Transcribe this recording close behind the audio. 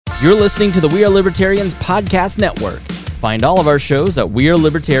You're listening to the We Are Libertarians podcast network. Find all of our shows at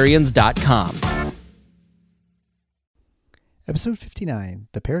wearelibertarians.com. Episode 59,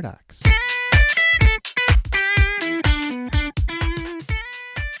 The Paradox.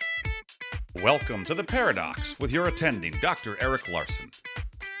 Welcome to The Paradox with your attending, Dr. Eric Larson.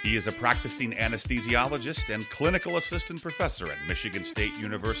 He is a practicing anesthesiologist and clinical assistant professor at Michigan State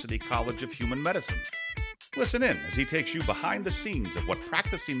University College of Human Medicine. Listen in as he takes you behind the scenes of what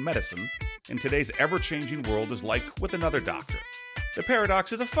practicing medicine in today's ever-changing world is like with another doctor. The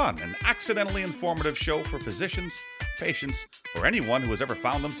Paradox is a fun and accidentally informative show for physicians, patients, or anyone who has ever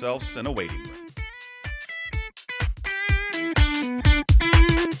found themselves in a waiting room.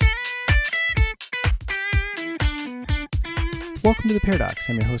 Welcome to The Paradox.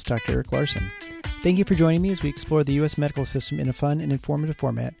 I'm your host, Dr. Eric Larson. Thank you for joining me as we explore the U.S. medical system in a fun and informative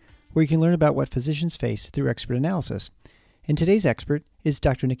format where you can learn about what physicians face through expert analysis. And today's expert is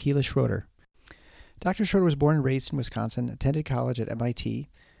Dr. Nikhila Schroeder. Dr. Schroeder was born and raised in Wisconsin, attended college at MIT,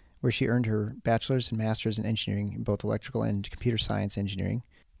 where she earned her bachelor's and master's in engineering in both electrical and computer science engineering,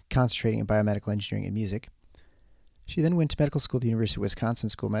 concentrating in biomedical engineering and music. She then went to medical school at the University of Wisconsin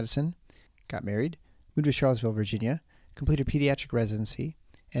School of Medicine, got married, moved to Charlottesville, Virginia, completed pediatric residency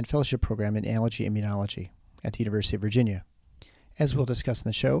and fellowship program in allergy immunology at the University of Virginia. As we'll discuss in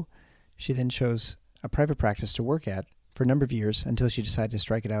the show, she then chose a private practice to work at for a number of years until she decided to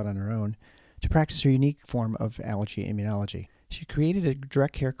strike it out on her own to practice her unique form of allergy immunology. She created a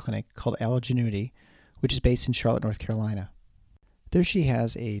direct care clinic called Allergist, which is based in Charlotte, North Carolina. There she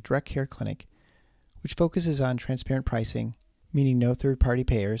has a direct care clinic which focuses on transparent pricing, meaning no third-party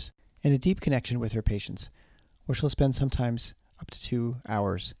payers, and a deep connection with her patients, where she'll spend sometimes up to 2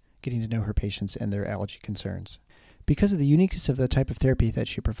 hours getting to know her patients and their allergy concerns. Because of the uniqueness of the type of therapy that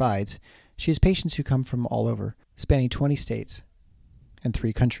she provides, she has patients who come from all over, spanning 20 states and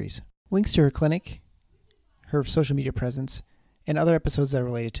 3 countries. Links to her clinic, her social media presence, and other episodes that are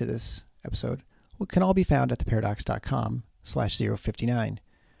related to this episode can all be found at theparadox.com/059.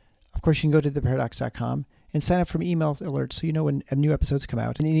 Of course, you can go to theparadox.com and sign up for email alerts so you know when new episodes come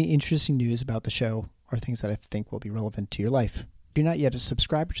out and any interesting news about the show or things that I think will be relevant to your life. If you're not yet a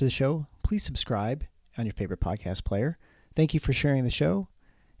subscriber to the show, please subscribe on your favorite podcast player. Thank you for sharing the show.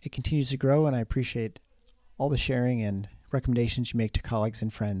 It continues to grow, and I appreciate all the sharing and recommendations you make to colleagues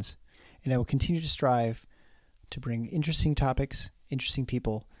and friends. And I will continue to strive to bring interesting topics, interesting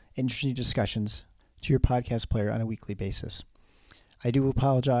people, and interesting discussions to your podcast player on a weekly basis. I do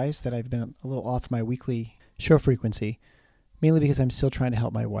apologize that I've been a little off my weekly show frequency, mainly because I'm still trying to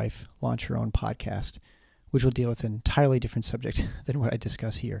help my wife launch her own podcast, which will deal with an entirely different subject than what I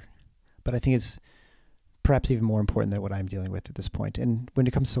discuss here. But I think it's perhaps even more important than what I'm dealing with at this point. And when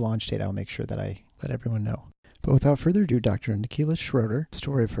it comes to launch date, I'll make sure that I let everyone know. But without further ado, Dr. Nikhila Schroeder,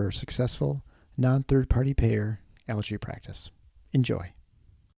 story of her successful non-third-party payer allergy practice. Enjoy.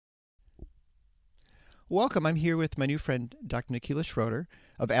 Welcome. I'm here with my new friend, Dr. Nikhila Schroeder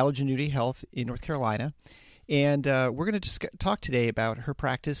of Allergist Health in North Carolina. And we're going to talk today about her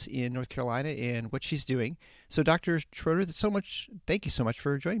practice in North Carolina and what she's doing. So, Dr. Schroeder, thank you so much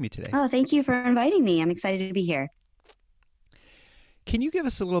for joining me today. Oh, thank you for inviting me. I'm excited to be here. Can you give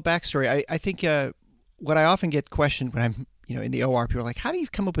us a little backstory? I think what I often get questioned when I'm in the OR, people are like, how do you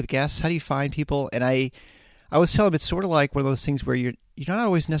come up with guests? How do you find people? And I always tell them it's sort of like one of those things where you're not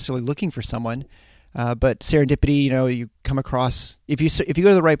always necessarily looking for someone, but serendipity, you come across, if you go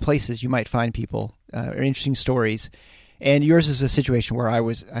to the right places, you might find people or interesting stories. And yours is a situation where I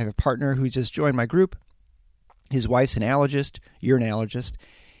have a partner who just joined my group. His wife's an allergist, you're an allergist,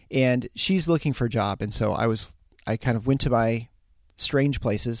 and she's looking for a job. And so I kind of went to my strange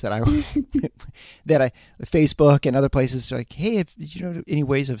places that Facebook and other places, like, hey, did you know any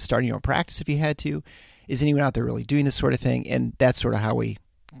ways of starting your own practice if you had to? Is anyone out there really doing this sort of thing? And that's sort of how we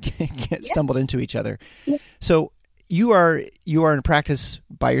stumbled into each other. Yeah. So you are in a practice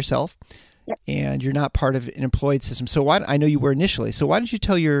by yourself, and you're not part of an employed system. So I know you were initially. So why don't you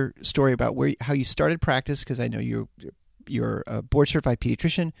tell your story about how you started practice? Because I know you're a board certified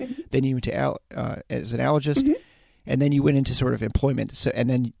pediatrician. Mm-hmm. Then you went to as an allergist, mm-hmm. and then you went into sort of employment. So and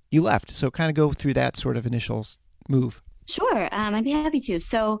then you left. So kind of go through that sort of initial move. Sure, I'd be happy to.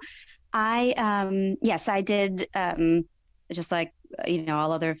 So I did just like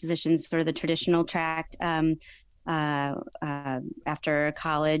all other physicians, sort of the traditional track. After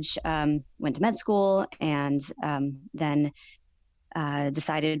college, went to med school, and then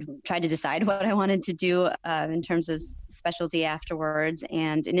tried to decide what I wanted to do in terms of specialty afterwards.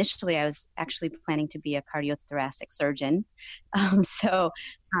 And initially, I was actually planning to be a cardiothoracic surgeon.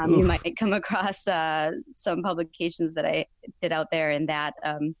 You might come across some publications that I did out there in that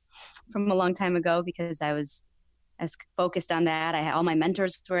from a long time ago, because I was focused on that. All my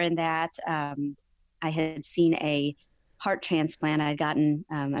mentors were in that. I had seen a heart transplant. I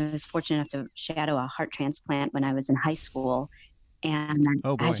was fortunate enough to shadow a heart transplant when I was in high school. And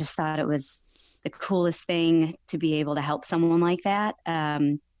I just thought it was the coolest thing to be able to help someone like that.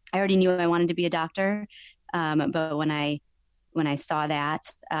 I already knew I wanted to be a doctor. But when I saw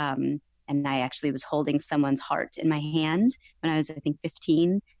that, and I actually was holding someone's heart in my hand when I was, I think,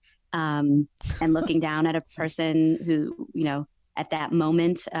 15, and looking down at a person who, at that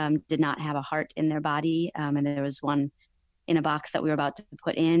moment, did not have a heart in their body. And there was one in a box that we were about to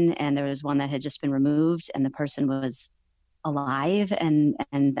put in, and there was one that had just been removed, and the person was alive. And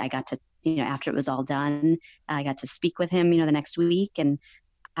I got to, after it was all done, I got to speak with him, the next week. And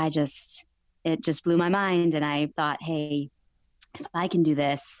it just blew my mind. And I thought, hey, if I can do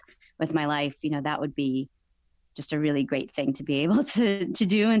this with my life, that would be just a really great thing to be able to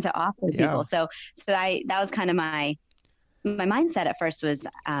do and to offer people. So that was kind of my mindset at first was,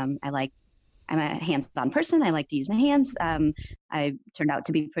 I'm a hands-on person. I like to use my hands. I turned out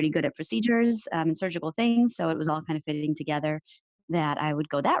to be pretty good at procedures and surgical things. So it was all kind of fitting together that I would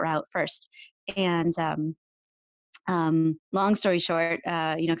go that route first. And long story short,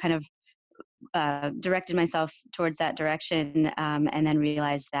 kind of directed myself towards that direction, and then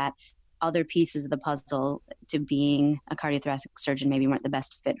realized that other pieces of the puzzle to being a cardiothoracic surgeon maybe weren't the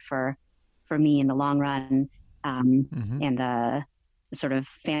best fit for me in the long run, and the sort of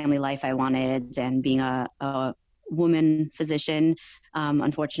family life I wanted, and being a woman physician.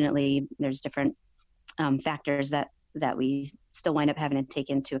 Unfortunately, there's different factors that we still wind up having to take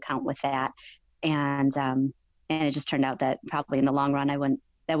into account with that. And it just turned out that probably in the long run,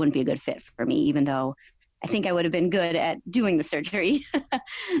 that wouldn't be a good fit for me, even though I think I would have been good at doing the surgery.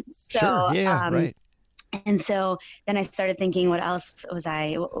 Sure. Yeah. Right. And so then I started thinking, what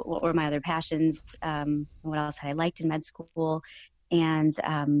were my other passions? What else had I liked in med school? And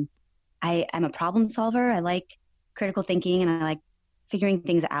I'm a problem solver. I like critical thinking, and I like figuring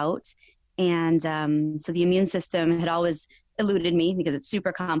things out. And so the immune system had always eluded me because it's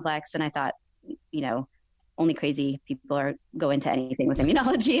super complex. And I thought, only crazy people go into anything with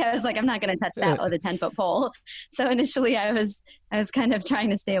immunology. I was like, I'm not going to touch that with a 10-foot pole. So initially I was kind of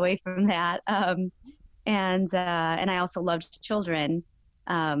trying to stay away from that. And I also loved children.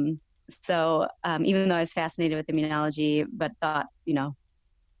 So even though I was fascinated with immunology, but thought,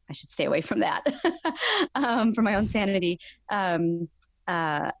 I should stay away from that for my own sanity. I knew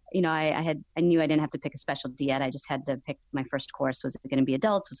I didn't have to pick a specialty yet. I just had to pick my first course. Was it going to be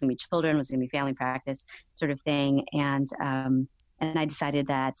adults? Was it going to be children? Was it going to be family practice sort of thing? And I decided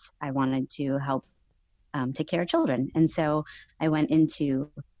that I wanted to help take care of children. And so I went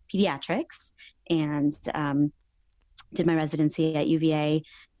into pediatrics and did my residency at UVA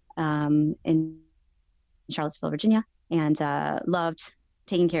in Charlottesville, Virginia, and loved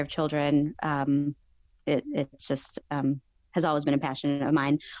taking care of children. It just has always been a passion of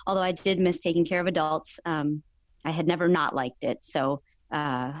mine. Although I did miss taking care of adults, I had never not liked it. So,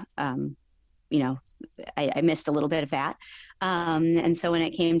 I missed a little bit of that. And so when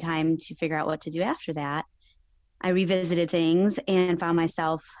it came time to figure out what to do after that, I revisited things and found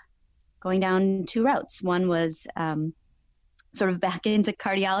myself going down two routes. One was sort of back into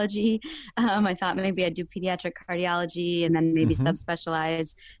cardiology. I thought maybe I'd do pediatric cardiology and then maybe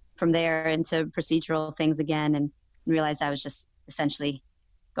subspecialize from there into procedural things again, and realized I was just essentially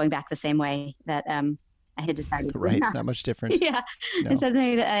going back the same way that I had decided. Right, it's not much different. Yeah. No. And so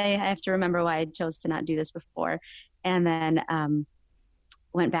then I have to remember why I chose to not do this before. And then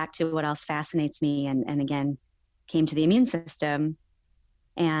went back to what else fascinates me, and again, came to the immune system.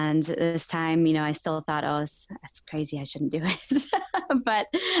 And this time, I still thought, oh, that's crazy. I shouldn't do it. but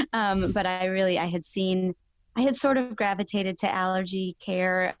I had sort of gravitated to allergy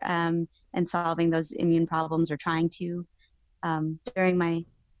care and solving those immune problems, or trying to, during my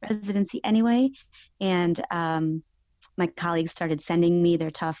residency anyway. And my colleagues started sending me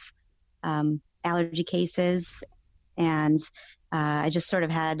their tough allergy cases. And I just sort of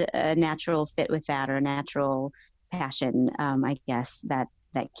had a natural fit with that, or a natural passion, I guess, that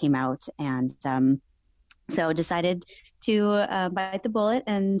came out. And so decided to bite the bullet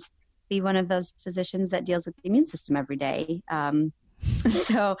and be one of those physicians that deals with the immune system every day.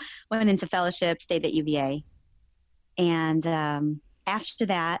 So went into fellowship, stayed at UVA. And after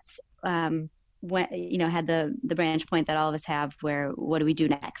that, had the branch point that all of us have, where what do we do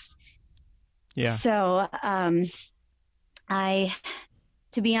next? Yeah. So I,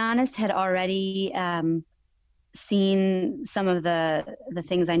 to be honest, had already seen some of the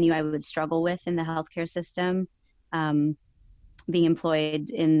things I knew I would struggle with in the healthcare system, being employed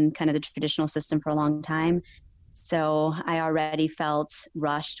in kind of the traditional system for a long time. So I already felt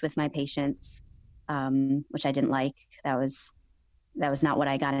rushed with my patients, which I didn't like. That was not what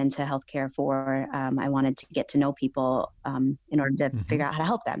I got into healthcare for. I wanted to get to know people in order to figure out how to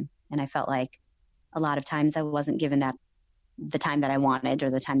help them. And I felt like a lot of times I wasn't given the time that I wanted or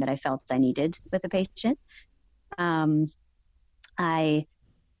the time that I felt I needed with a patient. I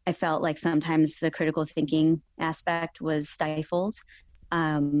felt like sometimes the critical thinking aspect was stifled.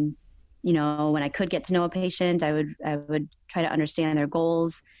 When I could get to know a patient, I would try to understand their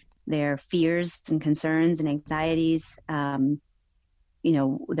goals, their fears and concerns and anxieties, their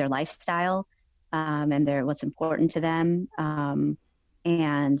lifestyle, and what's important to them.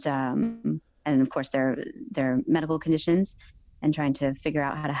 And of course their medical conditions, and trying to figure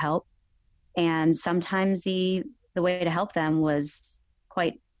out how to help. And sometimes the way to help them was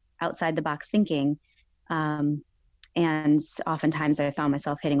quite outside the box thinking. And oftentimes I found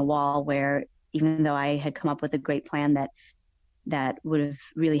myself hitting a wall where, even though I had come up with a great plan that would have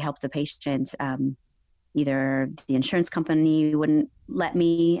really helped the patient, either the insurance company wouldn't let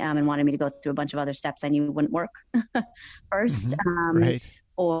me and wanted me to go through a bunch of other steps I knew wouldn't work first. Right.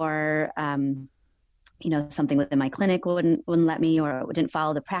 Or, something within my clinic wouldn't let me, or didn't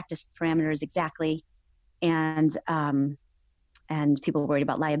follow the practice parameters exactly. And people were worried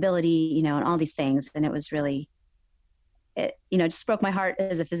about liability, and all these things. And it was really, it just broke my heart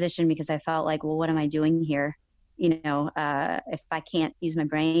as a physician, because I felt like, well, what am I doing here? If I can't use my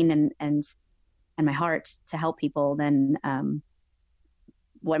brain and my heart to help people, then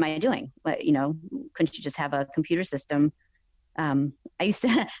what am I doing? Couldn't you just have a computer system? I used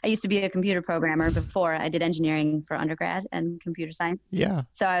to be a computer programmer before I did engineering for undergrad and computer science. Yeah.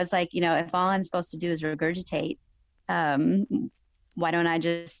 So I was like, if all I'm supposed to do is regurgitate, why don't I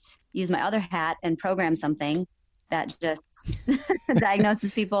just use my other hat and program something that just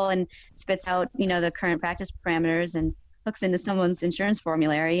diagnoses people and spits out, the current practice parameters and hooks into someone's insurance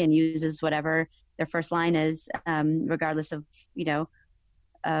formulary and uses whatever their first line is, regardless of,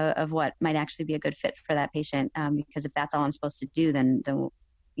 of what might actually be a good fit for that patient. Because if that's all I'm supposed to do, then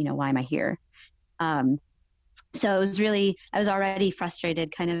why am I here? So it was really, I was already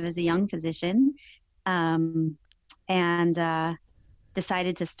frustrated kind of as a young physician, and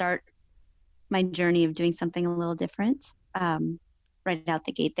decided to start my journey of doing something a little different right out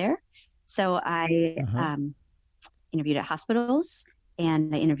the gate there. So I interviewed at hospitals,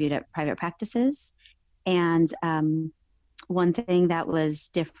 and I interviewed at private practices. And one thing that was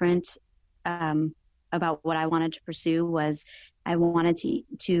different about what I wanted to pursue was I wanted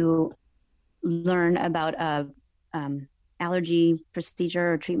to learn about a allergy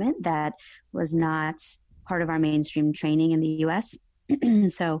procedure or treatment that was not part of our mainstream training in the U.S.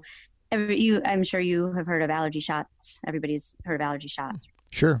 So I'm sure you have heard of allergy shots. Everybody's heard of allergy shots.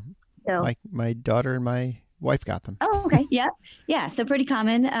 Sure. So my daughter and my wife got them. Oh, okay. Yeah. So pretty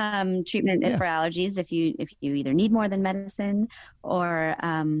common treatment for allergies. If you either need more than medicine, or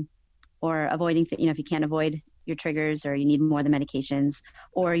avoiding, if you can't avoid your triggers, or you need more than medications,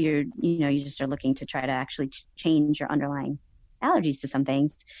 or you just are looking to try to actually change your underlying allergies to some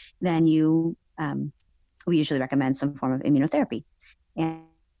things, then we usually recommend some form of immunotherapy.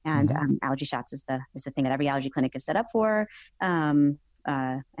 And allergy shots is the thing that every allergy clinic is set up for, and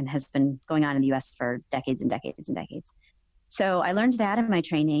has been going on in the U.S. for decades and decades and decades. So I learned that in my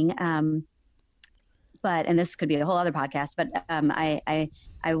training, and this could be a whole other podcast, but I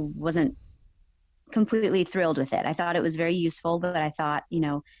wasn't completely thrilled with it. I thought it was very useful, but I thought,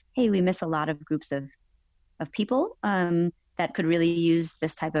 hey, we miss a lot of groups of people that could really use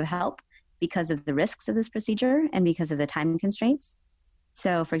this type of help because of the risks of this procedure and because of the time constraints.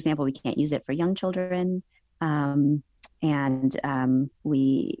 So, for example, we can't use it for young children. Some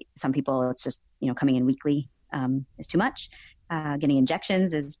people, it's just, coming in weekly is too much. Getting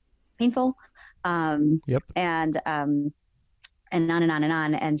injections is painful. Yep. And on and on and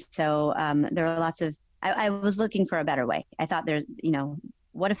on. And so there are lots of, I was looking for a better way. I thought there's,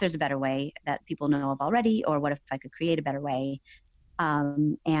 what if there's a better way that people know of already, or what if I could create a better way?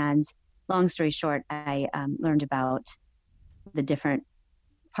 And long story short, I learned about the different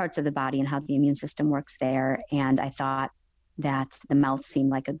parts of the body and how the immune system works there. And I thought that the mouth seemed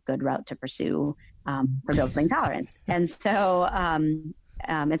like a good route to pursue for building tolerance. And so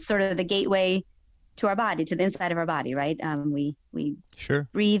it's sort of the gateway to our body, to the inside of our body, right? We Sure.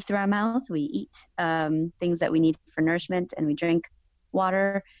 breathe through our mouth, we eat things that we need for nourishment, and we drink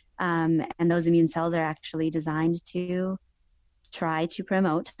water. And those immune cells are actually designed to try to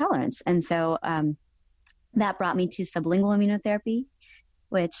promote tolerance. And so that brought me to sublingual immunotherapy,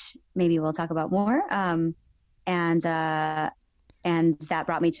 which maybe we'll talk about more. And that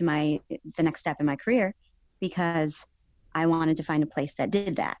brought me to the next step in my career, because I wanted to find a place that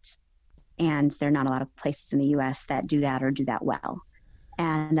did that. And there are not a lot of places in the U.S. that do that or do that well.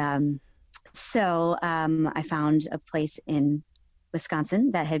 And so I found a place in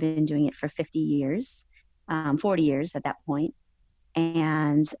Wisconsin that had been doing it for 50 years, 40 years at that point.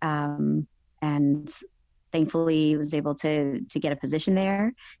 And thankfully was able to get a position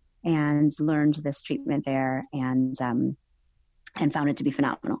there and learned this treatment there, and found it to be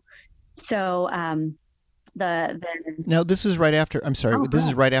phenomenal. So now this was right after, I'm sorry, this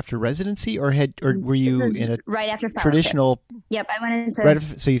is right after residency, or were you in a right after fellowship. Traditional? Yep. I went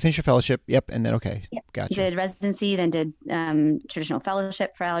into, so you finished your fellowship. Yep. And then, okay. Yep. Gotcha. Did residency, then did traditional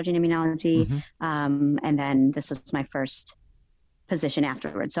fellowship for allergy and immunology. Mm-hmm. And then this was my first position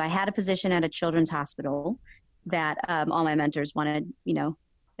afterwards. So I had a position at a children's hospital that all my mentors wanted,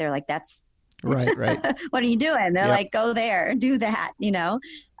 they're like, that's right. what are you doing? They're like, go there, do that,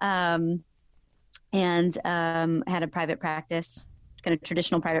 and had a private practice, kind of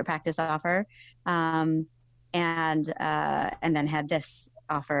traditional private practice offer, and then had this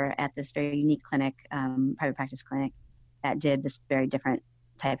offer at this very unique clinic, private practice clinic, that did this very different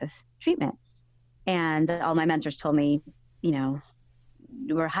type of treatment. And all my mentors told me,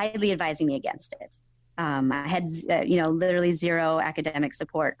 were highly advising me against it. I had, literally zero academic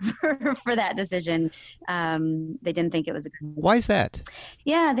support for that decision. They didn't think it was a good. Why is that?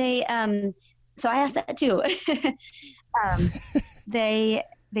 Yeah, so I asked that too. They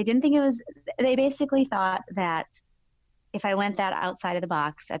didn't think it was. They basically thought that if I went that outside of the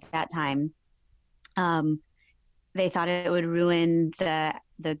box at that time, they thought it would ruin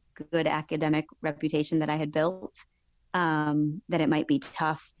the good academic reputation that I had built. That it might be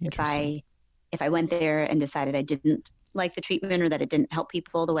tough if I went there and decided I didn't like the treatment, or that it didn't help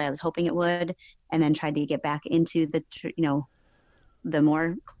people the way I was hoping it would, and then tried to get back into the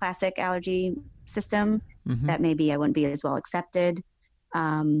more classic allergy system, mm-hmm. that maybe I wouldn't be as well accepted.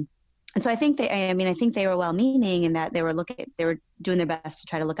 And so I think they were well-meaning, in that they were doing their best to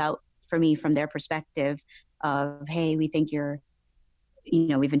try to look out for me from their perspective of, hey, we think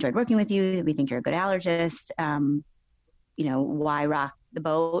we've enjoyed working with you. We think you're a good allergist. Why rock the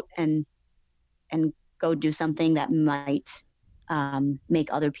boat and go do something that might make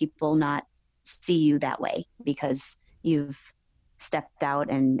other people not see you that way, because you've stepped out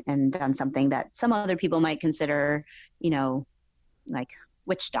and done something that some other people might consider, like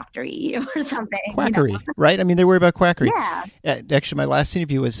witch doctor-y or something. Quackery, right? I mean, they worry about quackery. Yeah. Actually, my last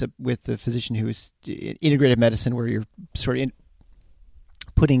interview was with the physician who was in integrative medicine, where you're sort of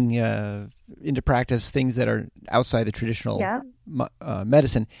putting into practice things that are outside the traditional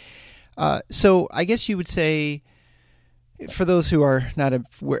medicine. So I guess you would say, for those who are not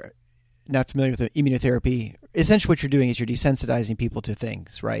familiar with immunotherapy, essentially what you're doing is you're desensitizing people to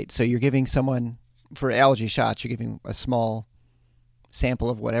things, right? So you're giving someone, for allergy shots, you're giving a small sample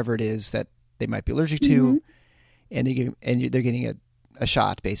of whatever it is that they might be allergic to, mm-hmm. and they're getting a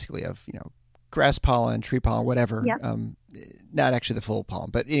shot, basically, of grass pollen, tree pollen, whatever. Yep. Not actually the full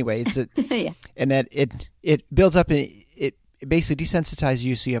pollen, but anyway, it's yeah. And that it builds up, it basically desensitizes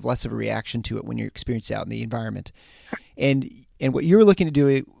you, so you have less of a reaction to it when you're experiencing it out in the environment. And what you were looking to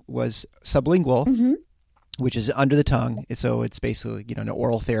do was sublingual, mm-hmm. which is under the tongue. So it's basically an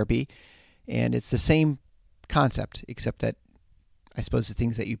oral therapy, and it's the same concept, except that I suppose the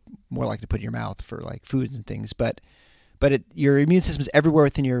things that you more like to put in your mouth for like foods and things, but your immune system is everywhere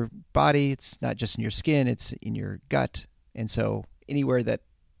within your body. It's not just in your skin; it's in your gut, and so anywhere that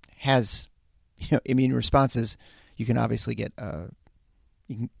has immune responses, you can obviously get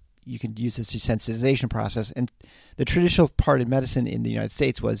you can use this desensitization process. And the traditional part in medicine in the United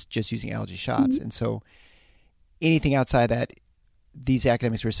States was just using allergy shots, mm-hmm. and so anything outside that, these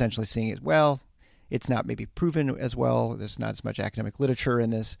academics were essentially saying is, well, it's not maybe proven as well. There's not as much academic literature in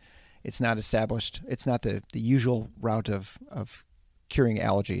this. It's not established. It's not the usual route of curing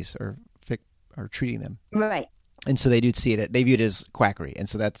allergies or treating them. Right. And so they do see it. They view it as quackery, and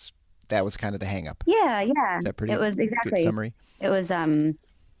so that was kind of the hang up. Yeah. Is that pretty? It was exactly good summary. It was.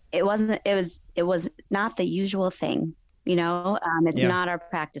 It was not the usual thing. It's not our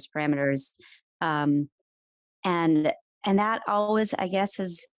practice parameters, and that always, I guess,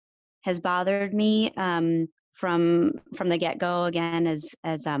 has bothered me from the get go. Again, as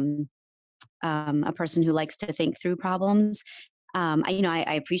a person who likes to think through problems.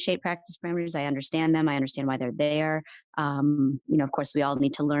 I appreciate practice parameters. I understand them. I understand why they're there. Of course, we all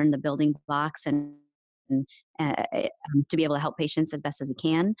need to learn the building blocks and to be able to help patients as best as we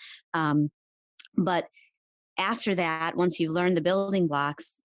can. But after that, once you've learned the building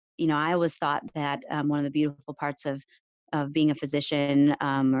blocks, I always thought that one of the beautiful parts of being a physician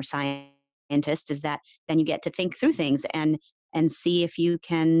or scientist is that then you get to think through things and see if you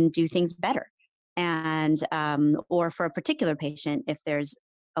can do things better. And or for a particular patient, if there's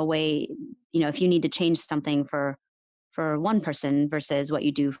a way, if you need to change something for one person versus what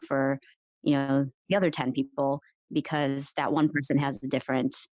you do for the other 10 people, because that one person has a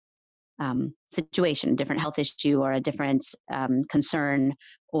different situation, a different health issue, or a different concern,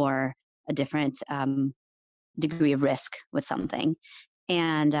 or a different degree of risk with something.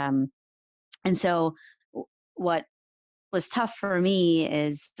 And so what was tough for me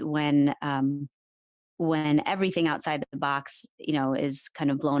is when everything outside the box, is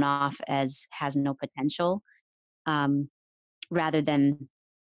kind of blown off as has no potential, rather than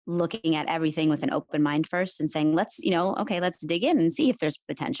looking at everything with an open mind first and saying, let's dig in and see if there's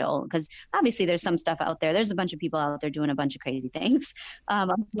potential. Because obviously there's some stuff out there. There's a bunch of people out there doing a bunch of crazy things,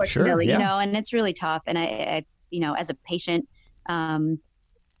 unfortunately, sure, yeah. and it's really tough. And I as a patient,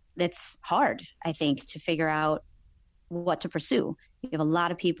 that's hard, I think, to figure out what to pursue. You have a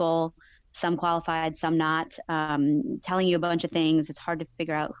lot of people, some qualified, some not, telling you a bunch of things. It's hard to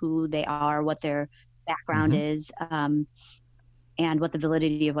figure out who they are, what their background is, and what the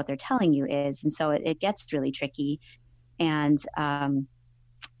validity of what they're telling you is. And so it gets really tricky. But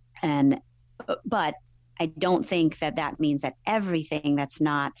I don't think that means that everything that's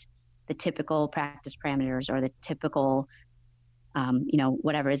not the typical practice parameters or the typical,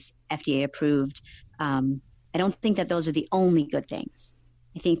 whatever is FDA approved. I don't think that those are the only good things.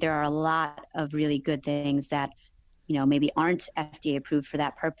 I think there are a lot of really good things that, maybe aren't FDA approved for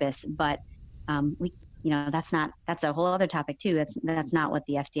that purpose, but that's a whole other topic too. That's not what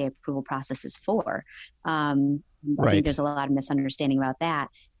the FDA approval process is for. I think there's a lot of misunderstanding about that.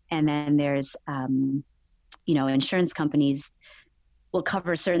 And then there's, insurance companies will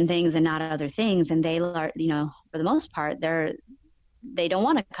cover certain things and not other things. And they are, for the most part, they don't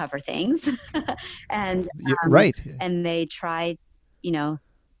want to cover things. And, and they try,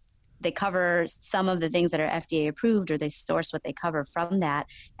 they cover some of the things that are FDA approved, or they source what they cover from that.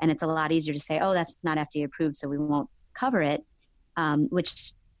 And it's a lot easier to say, oh, that's not FDA approved, so we won't cover it.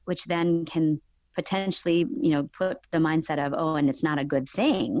 Which then can potentially, put the mindset of, oh, and it's not a good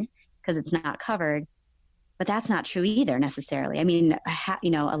thing because it's not covered. But that's not true either necessarily. I mean,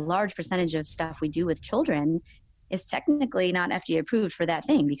 a large percentage of stuff we do with children is technically not FDA approved for that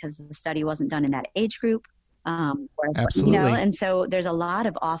thing because the study wasn't done in that age group. Absolutely. And so there's a lot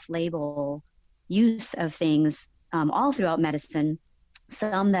of off-label use of things all throughout medicine.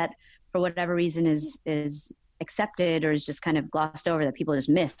 Some that, for whatever reason, is accepted or is just kind of glossed over, that people just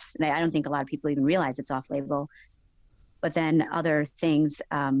miss. I don't think a lot of people even realize it's off-label. But then other things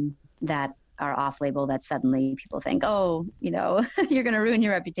that are off-label that suddenly people think, oh, you're going to ruin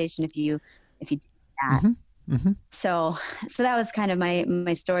your reputation if you do that. So that was kind of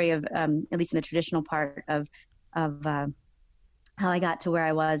my story of, at least in the traditional part of how I got to where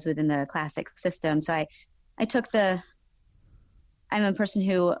I was within the classic system. So I took I'm a person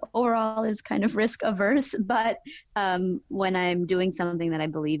who overall is kind of risk averse, but when I'm doing something that I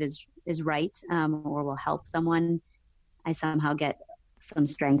believe is right, or will help someone, I somehow get some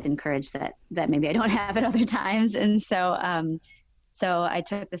strength and courage that maybe I don't have at other times. And so I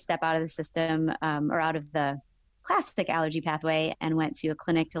took the step out of the system, or out of the classic allergy pathway, and went to a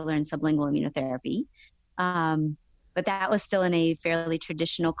clinic to learn sublingual immunotherapy. But that was still in a fairly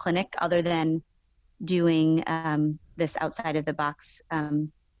traditional clinic, other than doing this outside of the box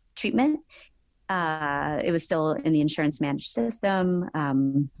treatment. It was still in the insurance managed system,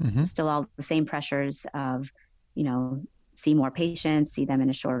 still all the same pressures of, see more patients, see them in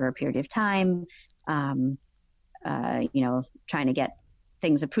a shorter period of time, trying to get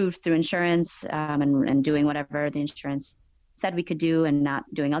things approved through insurance, and doing whatever the insurance said we could do and not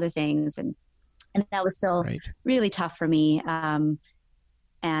doing other things. And that was still really tough for me.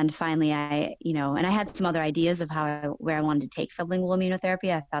 And finally and I had some other ideas of where I wanted to take sublingual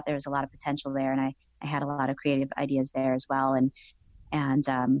immunotherapy. I thought there was a lot of potential there, and I had a lot of creative ideas there as well. And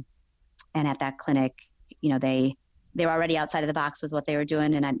at that clinic, they were already outside of the box with what they were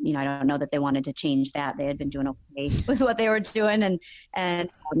doing. And I don't know that they wanted to change that. They had been doing okay with what they were doing.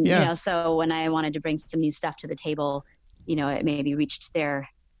 So when I wanted to bring some new stuff to the table, it maybe reached their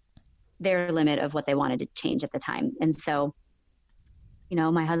limit of what they wanted to change at the time. And so,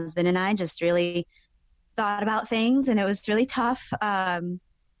 my husband and I just really thought about things, and it was really tough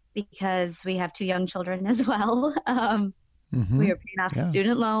because we have 2 young children as well. We were paying off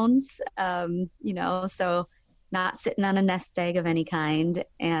student loans, so not sitting on a nest egg of any kind.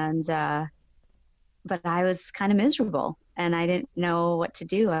 And, but I was kind of miserable and I didn't know what to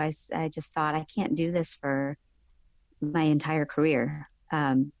do. I just thought, I can't do this for my entire career.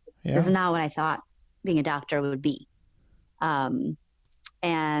 This is not what I thought being a doctor would be. And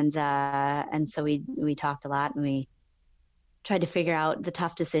so we talked a lot, and we tried to figure out the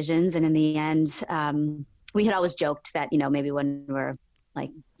tough decisions. And in the end, we had always joked that, maybe when we're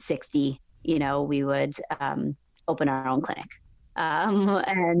like 60, we would open our own clinic and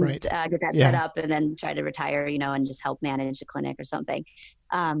get that set up, and then try to retire, and just help manage the clinic or something.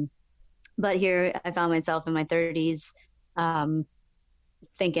 But here I found myself in my 30s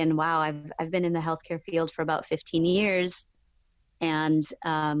thinking, wow, I've been in the healthcare field for about 15 years. And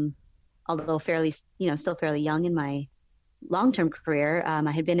although still fairly young in my long-term career,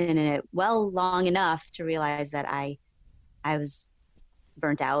 I had been in it long enough to realize that I was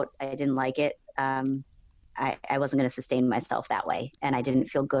burnt out. I didn't like it. I wasn't going to sustain myself that way. And I didn't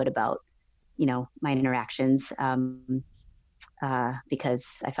feel good about, my interactions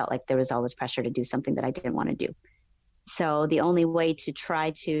because I felt like there was always pressure to do something that I didn't want to do. So the only way to try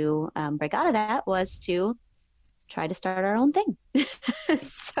to break out of that was to try to start our own thing.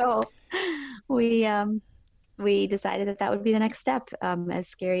 So we decided that would be the next step, as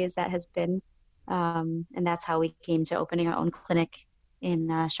scary as that has been. And that's how we came to opening our own clinic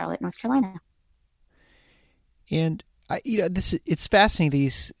in Charlotte, North Carolina. And it's fascinating,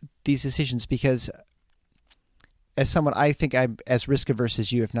 these decisions, because as someone, I think I'm as risk averse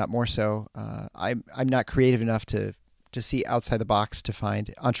as you, if not more so. I'm not creative enough to see outside the box to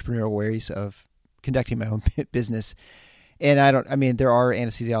find entrepreneurial ways of conducting my own business. And there are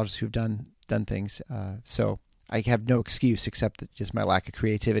anesthesiologists who've done things. So I have no excuse except just my lack of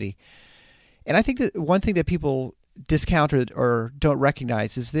creativity. And I think that one thing that people discount or don't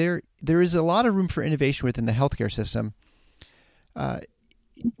recognize is there is a lot of room for innovation within the healthcare system.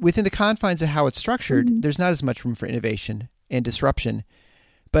 Within the confines of how it's structured, there's not as much room for innovation and disruption.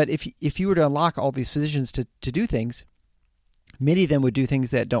 But if you were to unlock all these physicians to do things, many of them would do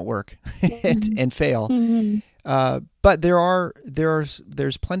things that don't work and fail. But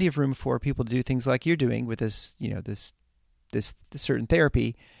there's plenty of room for people to do things like you're doing with this certain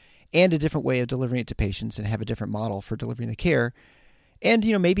therapy, and a different way of delivering it to patients, and have a different model for delivering the care. And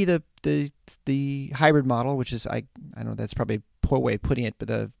maybe the hybrid model, which is I don't know, that's probably a poor way of putting it, but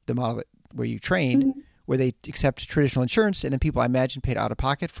the model where you train, where they accept traditional insurance, and then people, I imagine, paid out of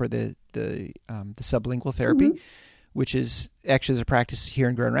pocket for the sublingual therapy, which is actually there's a practice here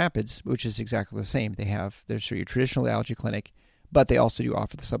in Grand Rapids, which is exactly the same. There's your traditional allergy clinic, but they also do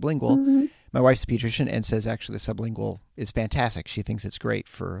offer the sublingual. My wife's a pediatrician and says actually the sublingual is fantastic. She thinks it's great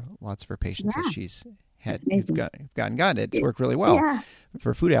for lots of her patients that she's had gotten. It's worked really well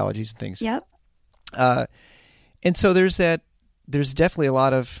for food allergies and things. Yep. And so there's definitely a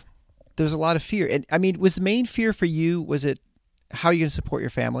lot of fear. And I mean, was the main fear for you, was it how are you going to support your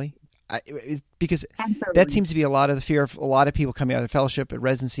family? Because Absolutely. That seems to be a lot of the fear of a lot of people coming out of fellowship at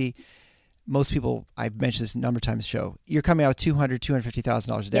residency. Most people, I've mentioned this a number of times, show you're coming out with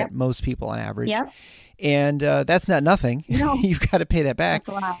 $250,000 a day. Most people on average. And that's not nothing. No. You've got to pay that back.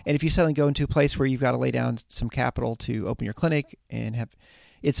 That's a lot. And if you suddenly go into a place where you've got to lay down some capital to open your clinic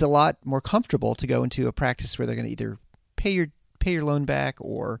it's a lot more comfortable to go into a practice where they're going to either pay your loan back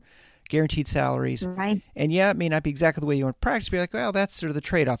or guaranteed salaries. Right. And it may not be exactly the way you want to practice, but you're like, well, that's sort of the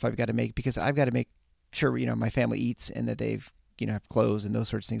trade-off I've got to make, because I've got to make sure, my family eats and that they've, have clothes and those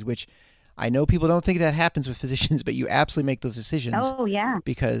sorts of things, which I know people don't think that happens with physicians, but you absolutely make those decisions. Oh, yeah.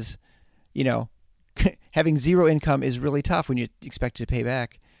 Because, having zero income is really tough when you expect to pay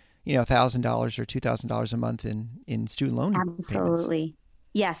back, $1,000 or $2,000 a month in student loan Absolutely. payments.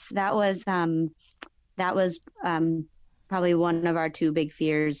 Yes, that was probably one of our 2 big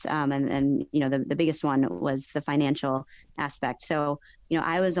fears. And the biggest one was the financial aspect. So,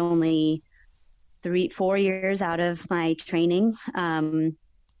 I was only 3-4 years out of my training.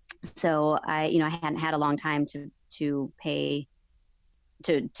 So I hadn't had a long time to pay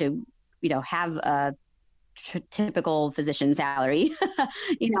to have a typical physician salary. I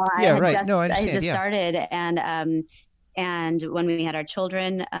had just started, and when we had our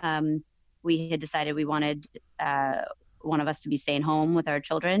children, we had decided we wanted one of us to be staying home with our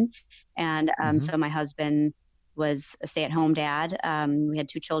children. And so my husband was a stay-at-home dad. We had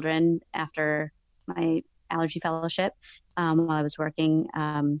 2 children after my allergy fellowship while I was working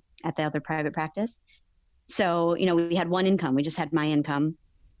at the other private practice. So, we had one income. We just had my income,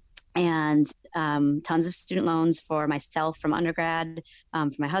 and tons of student loans for myself from undergrad,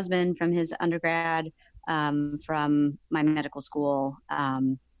 for my husband from his undergrad, from my medical school.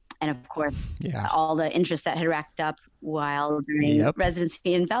 And of course, all the interest that had racked up while doing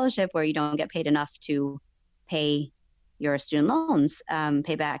residency and fellowship, where you don't get paid enough to pay your student loans,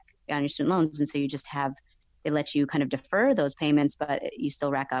 pay back on your student loans. And so you just they let you kind of defer those payments, but you still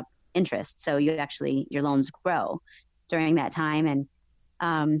rack up interest. So your loans grow during that time. And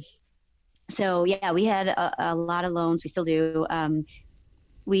so, we had a lot of loans. We still do.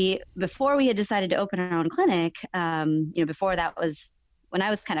 Before we had decided to open our own clinic, before that was when I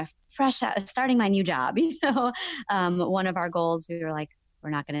was kind of fresh out, starting my new job, one of our goals, we were like, we're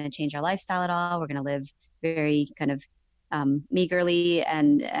not going to change our lifestyle at all. We're going to live very kind of meagerly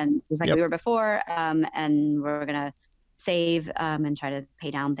and just like we were before. And we're going to save and try to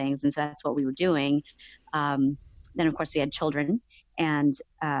pay down things. And so that's what we were doing. Then, of course, we had children, and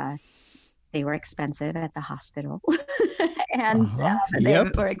they were expensive at the hospital. And they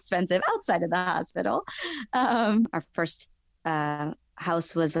were expensive outside of the hospital. Our first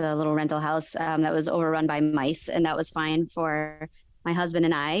house was a little rental house that was overrun by mice, and that was fine for my husband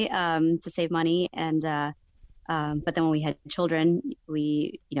and I to save money. And but then when we had children,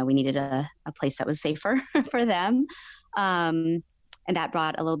 we needed a place that was safer for them, and that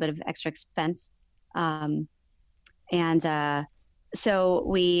brought a little bit of extra expense. So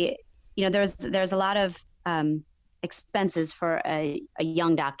we, there's a lot of expenses for a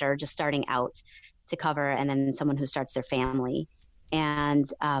young doctor just starting out to cover, and then someone who starts their family. And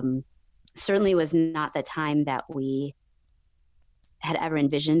certainly was not the time that we had ever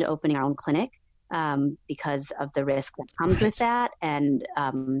envisioned opening our own clinic, because of the risk that comes with that, and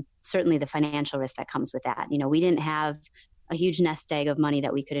certainly the financial risk that comes with that. We didn't have a huge nest egg of money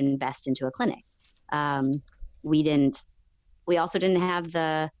that we could invest into a clinic. We also didn't have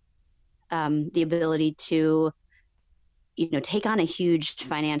the ability to take on a huge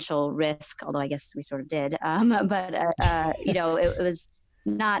financial risk, although I guess we sort of did. It was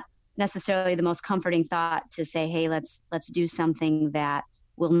not necessarily the most comforting thought to say, hey, let's do something that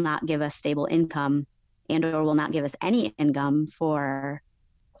will not give us stable income or will not give us any income for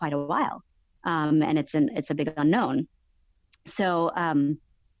quite a while. And it's a big unknown. So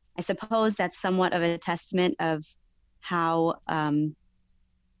I suppose that's somewhat of a testament of how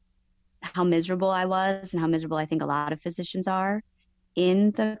miserable I was, and how miserable I think a lot of physicians are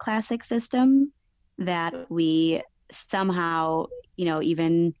in the classic system, that we somehow,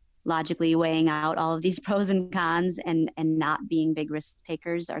 even logically weighing out all of these pros and cons and not being big risk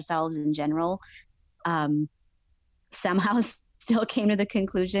takers ourselves in general, somehow still came to the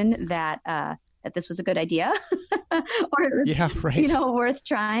conclusion that this was a good idea or it was, worth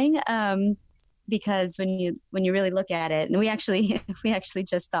trying. Because when you really look at it, and we actually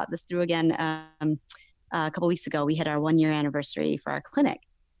just thought this through again a couple weeks ago. We hit our 1-year anniversary for our clinic,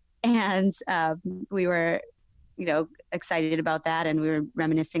 and we were excited about that, and we were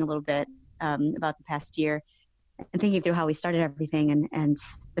reminiscing a little bit about the past year and thinking through how we started everything, and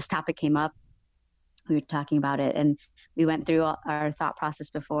this topic came up. We were talking about it, and we went through our thought process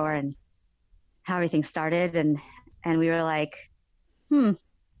before and how everything started, and we were like,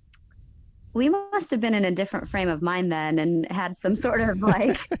 we must have been in a different frame of mind then, and had some sort of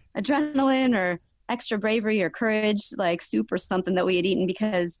like adrenaline or extra bravery or courage, like soup or something that we had eaten,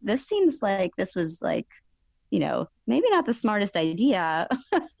 because this seems like this was like, maybe not the smartest idea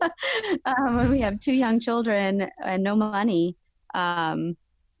when we have 2 young children and no money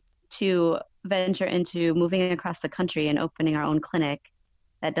to venture into moving across the country and opening our own clinic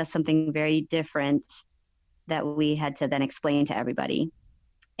that does something very different that we had to then explain to everybody.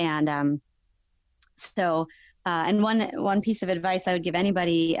 And and one piece of advice I would give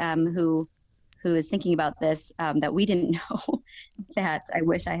anybody who is thinking about this that we didn't know that I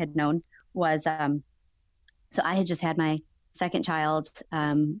wish I had known was, so I had just had my second child,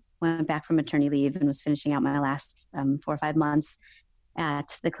 went back from maternity leave and was finishing out my last 4 or 5 months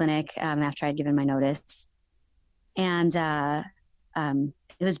at the clinic after I'd given my notice. And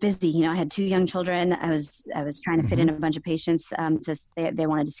it was busy. I had 2 young children. I was trying to fit in a bunch of patients. They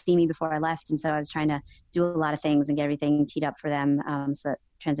wanted to see me before I left. And so I was trying to do a lot of things and get everything teed up for them so that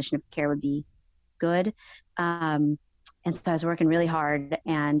transition of care would be good. And so I was working really hard,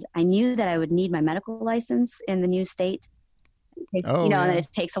 and I knew that I would need my medical license in the new state. And it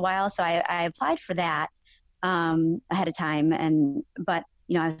takes a while. So I applied for that ahead of time. But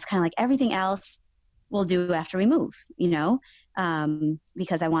I was kind of like, everything else we'll do after we move,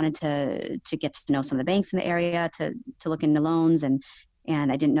 because I wanted to get to know some of the banks in the area, to look into loans, and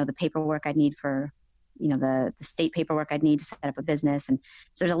I didn't know the paperwork I'd need for the state paperwork I'd need to set up a business. And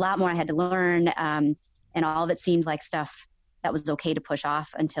so there's a lot more I had to learn. And all of it seemed like stuff that was okay to push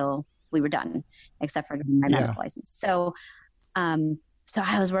off until we were done, except for my medical license. So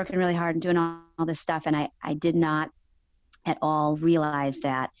I was working really hard and doing all this stuff. And I did not at all realize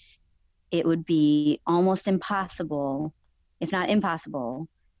that it would be almost impossible, if not impossible,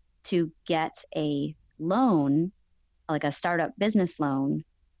 to get a loan, like a startup business loan,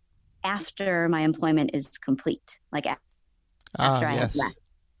 after my employment is complete, like after I have left.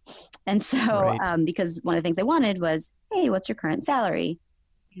 And so, because one of the things they wanted was, hey, what's your current salary?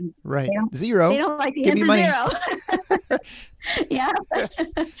 And Zero. They don't like the answer zero. Yeah.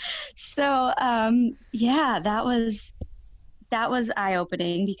 So, that was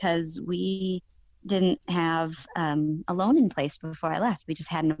eye-opening, because we didn't have a loan in place before I left. We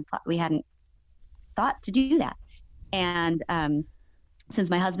just hadn't thought to do that. And since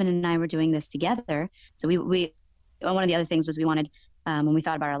my husband and I were doing this together, so we one of the other things was we wanted, when we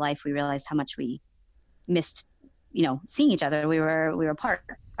thought about our life, we realized how much we missed, seeing each other. We were apart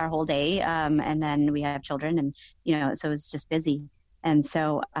our whole day, and then we have children, and so it was just busy. And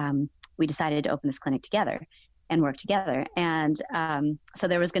so we decided to open this clinic together and work together. And so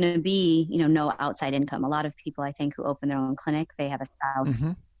there was going to be, no outside income. A lot of people, I think, who open their own clinic, they have a spouse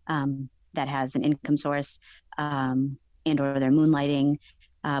that has an income source, and or they're moonlighting.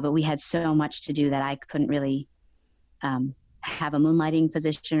 But we had so much to do that I couldn't really have a moonlighting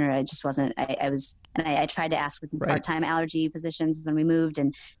position, or I just wasn't. I tried to ask for part-time allergy positions when we moved,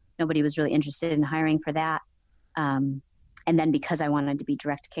 and nobody was really interested in hiring for that. And then because I wanted to be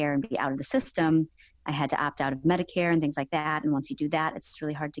direct care and be out of the system, I had to opt out of Medicare and things like that. And once you do that, it's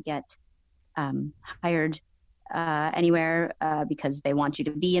really hard to get hired anywhere because they want you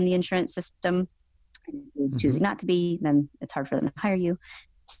to be in the insurance system. And if you're choosing not to be, then it's hard for them to hire you.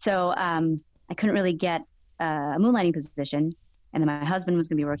 So I couldn't really get a moonlighting position. And then my husband was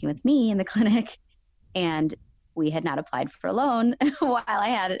going to be working with me in the clinic, and we had not applied for a loan while I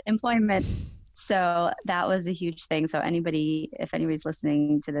had employment. So that was a huge thing. So if anybody's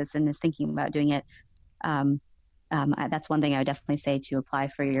listening to this and is thinking about doing it, that's one thing I would definitely say, to apply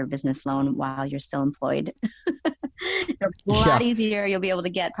for your business loan while you're still employed. It's a lot easier. You'll be able to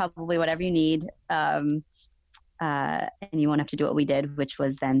get probably whatever you need. And you won't have to do what we did, which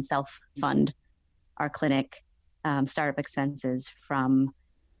was then self-fund our clinic startup expenses from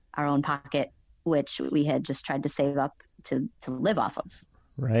our own pocket, which we had just tried to save up to live off of.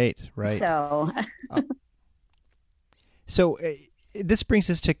 Right. So this brings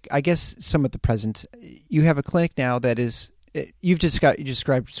us to, I guess, some of the present. You have a clinic now that is, you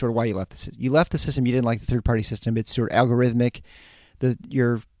described sort of why you left the system. You left the system. You didn't like the third-party system. It's sort of algorithmic.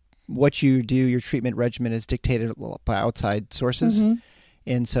 What you do, your treatment regimen is dictated by outside sources. Mm-hmm.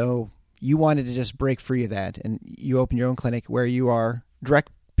 And so you wanted to just break free of that. And you opened your own clinic where you are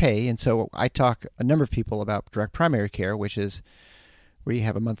direct pay. And so I talk a number of people about direct primary care, which is where you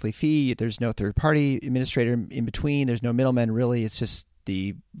have a monthly fee. There's no third-party administrator in between. There's no middleman, really. It's just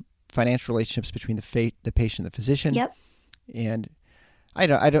the financial relationships between the patient and the physician. Yep. And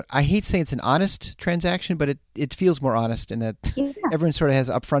I hate saying it's an honest transaction, but it feels more honest in that everyone sort of has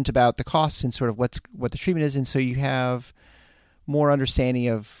upfront about the costs and sort of what the treatment is. And so you have more understanding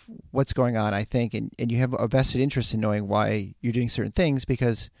of what's going on, I think, and you have a vested interest in knowing why you're doing certain things,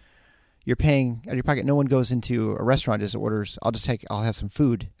 because you're paying out of your pocket. No one goes into a restaurant and just orders, I'll have some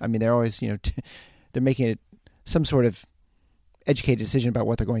food. I mean, they're always, they're making it some sort of educated decision about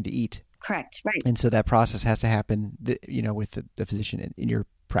what they're going to eat. Correct. Right. And so that process has to happen, with the physician in your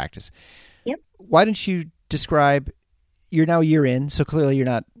practice. Yep. Why don't you describe, you're now a year in, so clearly you're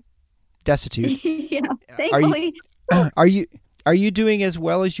not destitute. Yeah. Thankfully. Are you doing as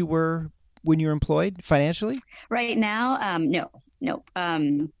well as you were when you were employed financially? Right now? No.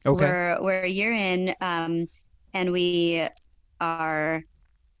 Okay. We're a year in, and we are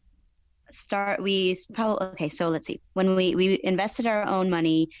so let's see. When we invested our own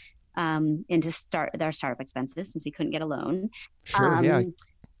money into our startup expenses, since we couldn't get a loan. Sure. Yeah.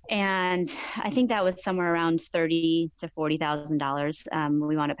 And I think that was somewhere around $30,000 to $40,000.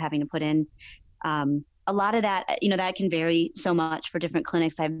 We wound up having to put in. A lot of that, that can vary so much for different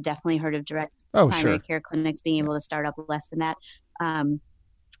clinics. I've definitely heard of direct primary care clinics being able to start up less than that. And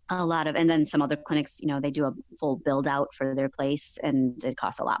then some other clinics, they do a full build out for their place, and it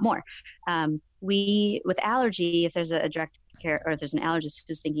costs a lot more. With allergy, if there's a direct care, or if there's an allergist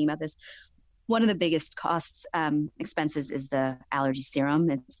who's thinking about this, one of the biggest costs, expenses is the allergy serum.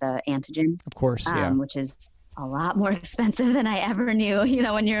 It's the antigen, of course, which is a lot more expensive than I ever knew.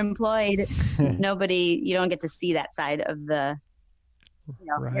 When you're employed, you don't get to see that side of the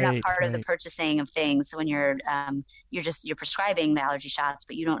you're not part of the right. purchasing of things when you're prescribing the allergy shots,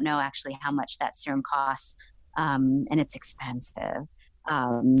 but you don't know actually how much that serum costs, and it's expensive.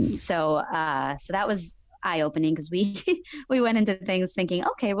 So that was eye-opening because we went into things thinking,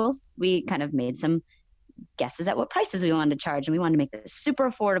 okay, well, we kind of made some guesses at what prices we wanted to charge, and we wanted to make this super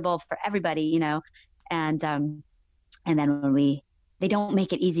affordable for everybody, and then when they don't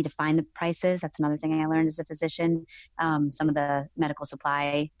make it easy to find the prices. That's another thing I learned as a physician. Some of the medical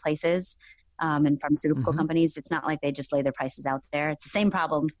supply places and pharmaceutical companies, it's not like they just lay their prices out there. It's the same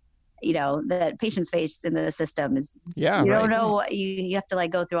problem, that patients face in the system is don't know what you have to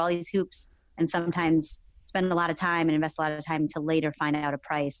like go through all these hoops and sometimes spend a lot of time and invest a lot of time to later find out a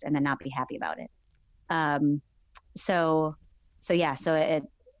price and then not be happy about it.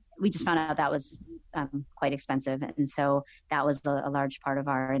 We just found out that was quite expensive. And so that was a large part of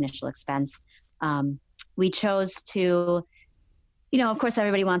our initial expense. We chose to, of course,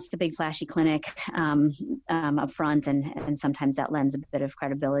 everybody wants the big flashy clinic up front. And sometimes that lends a bit of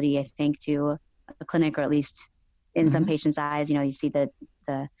credibility, I think, to a clinic, or at least in some patients' eyes. You see the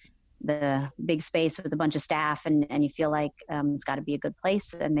big space with a bunch of staff and you feel like it's got to be a good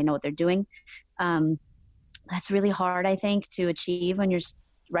place and they know what they're doing. That's really hard, I think, to achieve when you're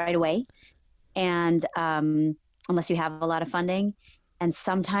right away. And unless you have a lot of funding. And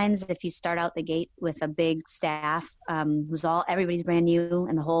sometimes if you start out the gate with a big staff everybody's brand new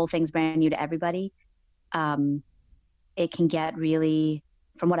and the whole thing's brand new to everybody, it can get really,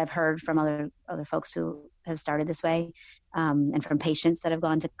 from what I've heard from other folks who have started this way, and from patients that have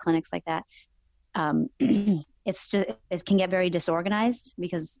gone to clinics like that, it can get very disorganized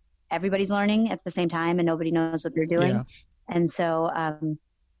because everybody's learning at the same time and nobody knows what they're doing. Yeah. And so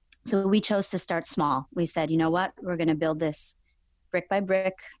we chose to start small. We said, you know what, we're going to build this brick by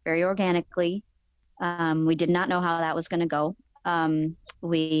brick, very organically. We did not know how that was going to go.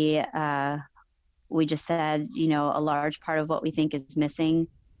 We just said, a large part of what we think is missing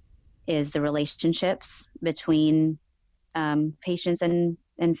is the relationships between patients and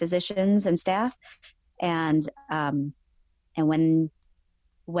physicians and staff. And when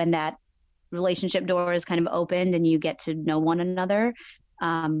that relationship door is kind of opened and you get to know one another,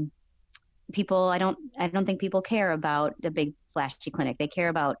 I don't think people care about the big flashy clinic. They care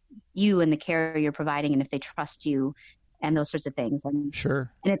about you and the care you're providing and if they trust you and those sorts of things. And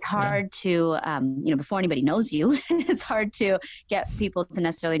sure. And it's hard to, before anybody knows you, it's hard to get people to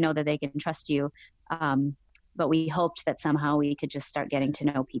necessarily know that they can trust you. But we hoped that somehow we could just start getting to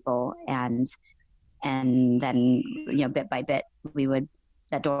know people and then, bit by bit,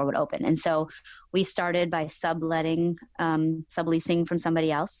 that door would open. And so we started by subleasing from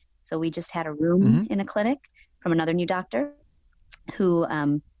somebody else. So we just had a room in a clinic from another new doctor who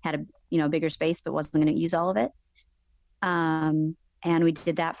had a bigger space but wasn't going to use all of it. And we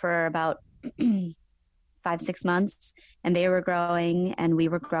did that for about 5-6 months, and they were growing and we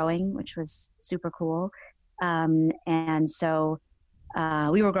were growing, which was super cool. And so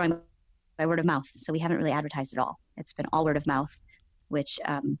we were growing by word of mouth. So we haven't really advertised at all. It's been all word of mouth, which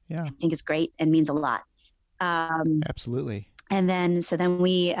I think is great and means a lot. Absolutely. And then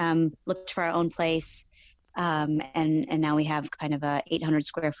we looked for our own place, and now we have kind of a 800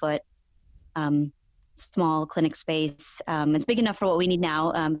 square foot small clinic space. It's big enough for what we need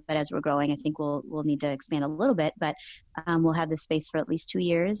now, but as we're growing, I think we'll need to expand a little bit. But we'll have this space for at least 2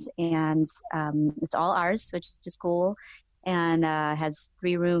 years, and it's all ours, which is cool. And has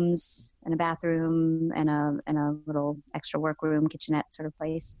 3 rooms and a bathroom and a little extra workroom, kitchenette sort of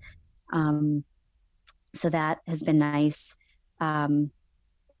place. So that has been nice. And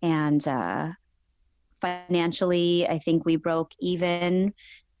financially, I think we broke even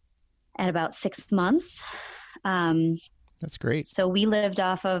at about 6 months. That's great. So we lived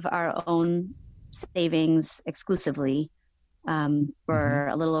off of our own savings exclusively for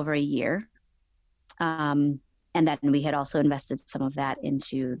a little over a year. And then we had also invested some of that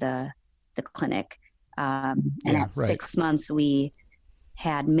into the clinic. And at 6 months, we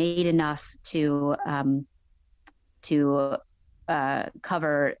had made enough to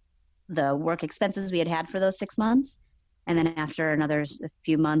cover the work expenses we had for those 6 months. And then after another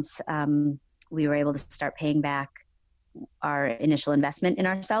few months, we were able to start paying back our initial investment in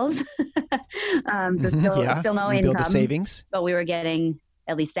ourselves. So still no income, the savings, but we were getting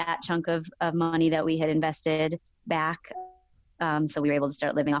at least that chunk of money that we had invested back. So we were able to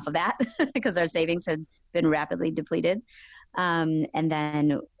start living off of that because our savings had been rapidly depleted. And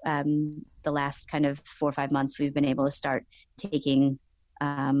then the last kind of 4 or 5 months, we've been able to start taking,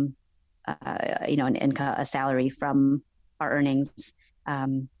 an income, a salary from our earnings.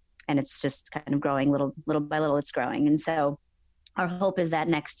 And it's just kind of growing little by little, it's growing. And so our hope is that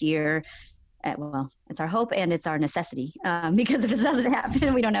next year, well, it's our hope and it's our necessity, because if it doesn't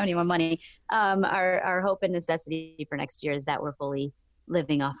happen, we don't have any more money. Our hope and necessity for next year is that we're fully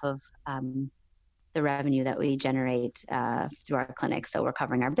living off of the revenue that we generate through our clinic. So we're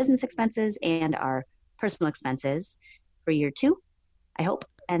covering our business expenses and our personal expenses for year 2, I hope.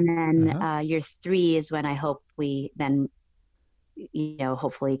 And then year 3 is when I hope we then,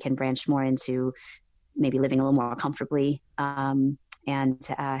 hopefully can branch more into maybe living a little more comfortably, and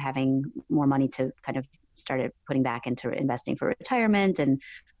having more money to kind of start putting back into investing for retirement and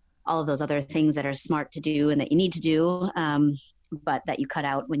all of those other things that are smart to do and that you need to do, but that you cut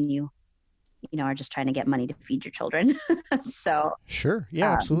out when you are just trying to get money to feed your children. So sure,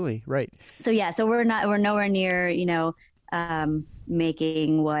 yeah, absolutely, right. So we're nowhere near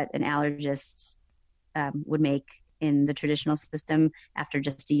making what an allergist would make in the traditional system after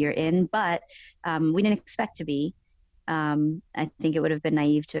just a year in, but we didn't expect to be. I think it would have been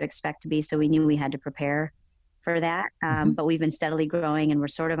naive to expect to be, so we knew we had to prepare for that. But we've been steadily growing, and we're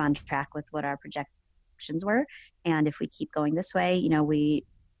sort of on track with what our projections were. And if we keep going this way, we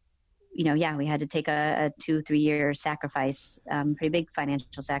had to take a 2-3 year sacrifice, pretty big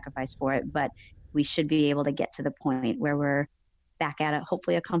financial sacrifice for it, but we should be able to get to the point where we're back at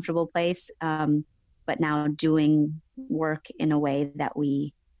hopefully a comfortable place, but now doing work in a way that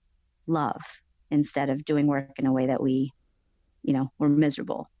we love instead of doing work in a way that we, were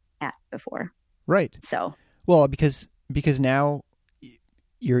miserable at before. Right. So, well, because now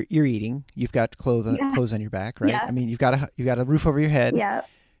you're eating, you've got clothes on your back, right? Yeah. I mean, you've got a roof over your head. Yeah.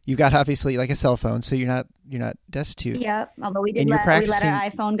 You've got obviously like a cell phone, so you're not destitute. Yeah. Although we let our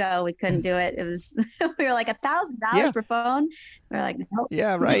iPhone go, we couldn't do it. It was we were like $1,000 per phone. We were like, nope,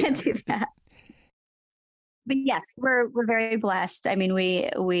 yeah, right. We can't do that. But yes, we're very blessed. I mean, we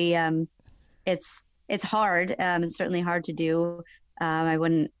it's hard. It's certainly hard to do. I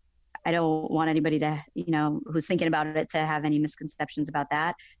don't want anybody to, who's thinking about it to have any misconceptions about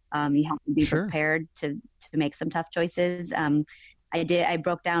that. You have to be prepared to make some tough choices. I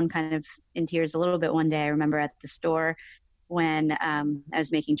broke down kind of in tears a little bit one day. I remember at the store when I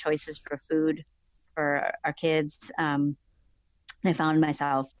was making choices for food for our kids. And I found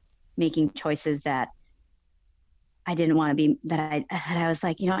myself making choices that I didn't want to be, that I was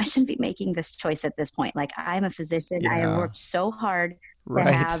like, I shouldn't be making this choice at this point. Like, I'm a physician. Yeah. I have worked so hard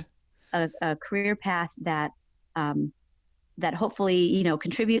to have a career path that hopefully,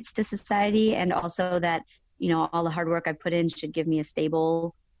 contributes to society, and also that, all the hard work I put in should give me a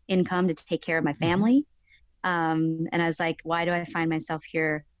stable income to take care of my family. And I was like, why do I find myself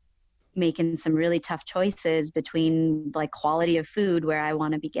here making some really tough choices between like quality of food, where I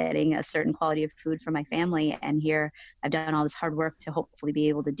want to be getting a certain quality of food for my family, and here I've done all this hard work to hopefully be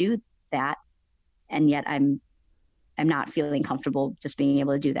able to do that, and yet I'm not feeling comfortable just being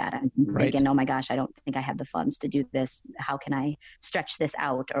able to do that. I'm thinking, oh my gosh, I don't think I have the funds to do this. How can I stretch this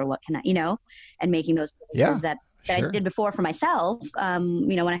out, or what can I, and making those choices that I did before for myself,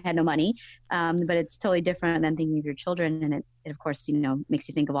 when I had no money. But it's totally different than thinking of your children. And it of course, makes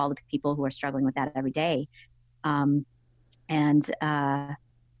you think of all the people who are struggling with that every day. And yeah,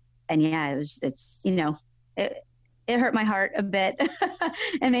 it hurt my heart a bit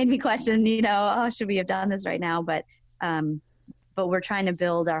and made me question, should we have done this right now? But we're trying to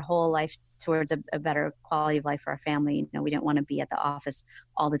build our whole life towards a better quality of life for our family. We didn't want to be at the office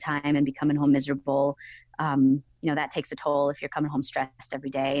all the time and be coming home miserable. That takes a toll if you're coming home stressed every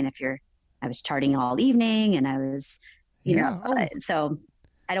day. And I was charting all evening, and I was, so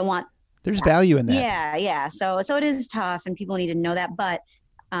I don't want. There's value in that. Yeah. So it is tough, and people need to know that. But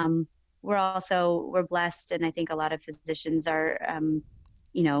we're blessed, and I think a lot of physicians are,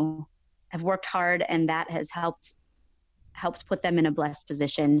 have worked hard, and that has helped put them in a blessed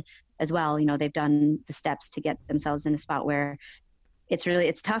position as well. They've done the steps to get themselves in a spot where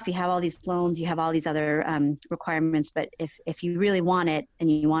it's tough. You have all these loans, you have all these other requirements, but if you really want it and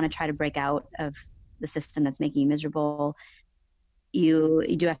you want to try to break out of the system that's making you miserable, you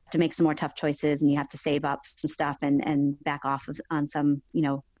do have to make some more tough choices, and you have to save up some stuff and back off on some,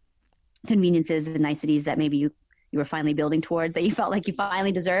 conveniences and niceties that maybe you were finally building towards, that you felt like you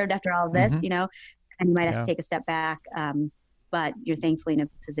finally deserved after all of this, and you might have to take a step back. But you're thankfully in a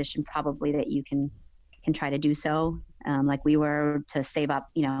position probably that you can try to do so. Like we were, to save up,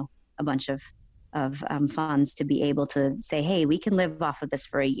 a bunch of funds to be able to say, hey, we can live off of this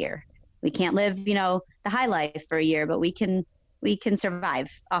for a year. We can't live, the high life for a year, but we can survive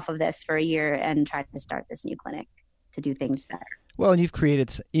off of this for a year and try to start this new clinic to do things better. Well, and you've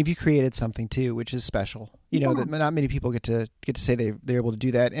created something too, which is special. That not many people get to say they're able to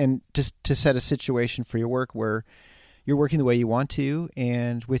do that, and just to set a situation for your work where you're working the way you want to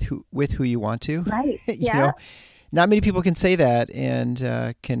and with who you want to. Right. You Yeah. know, not many people can say that and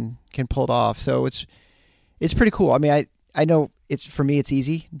can pull it off. So it's pretty cool. I mean, I know for me, it's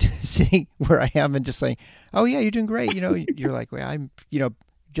easy sitting where I am and just saying, oh yeah, you're doing great. You know, you're like, well, I'm,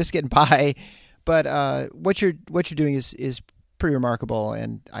 just getting by. But what you're doing is pretty remarkable.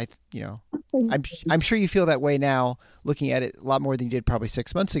 And I'm sure you feel that way now, looking at it a lot more than you did probably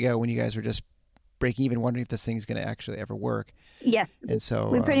 6 months ago when you guys were just breaking even, wondering if this thing's going to actually ever work. Yes. And so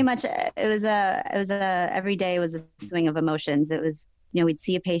we pretty much, it was every day was a swing of emotions. It was, we'd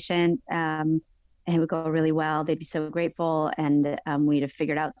see a patient, and it would go really well. They'd be so grateful. And we'd have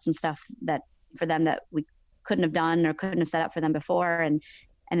figured out some stuff that for them that we couldn't have done or couldn't have set up for them before. And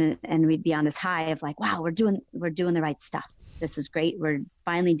we'd be on this high of like, wow, we're doing the right stuff. This is great. We're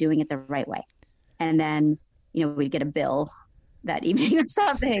finally doing it the right way. And then, we'd get a bill that evening or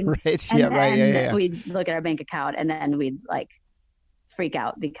something. Right. And yeah. Right. Yeah. We'd look at our bank account and then we'd like freak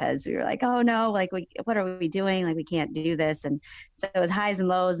out because we were like, oh no, like what are we doing? Like we can't do this. And so it was highs and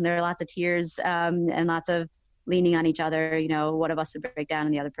lows, and there were lots of tears, and lots of leaning on each other. One of us would break down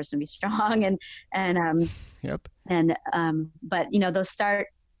and the other person would be strong. Yep. But those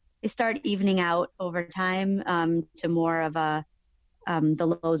start evening out over time, to more of a,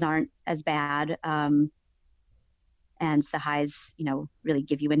 the lows aren't as bad. And the highs, really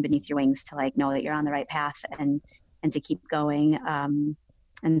give you wind beneath your wings to like know that you're on the right path and to keep going.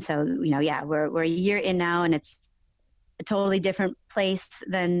 And so, we're a year in now, and it's a totally different place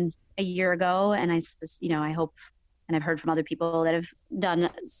than a year ago. And I hope, and I've heard from other people that have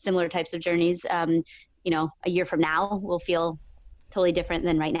done similar types of journeys, a year from now will feel totally different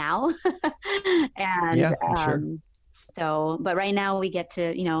than right now. And, yeah, sure. So, but right now we get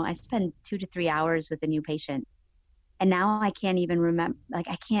to, I spend 2 to 3 hours with a new patient. And now I can't even remember, like,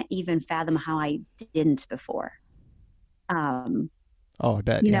 I can't even fathom how I didn't before. I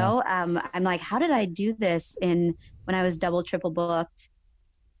bet. I'm like, how did I do this when I was double, triple booked?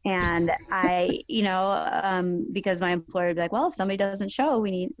 And I, because my employer would be like, well, if somebody doesn't show,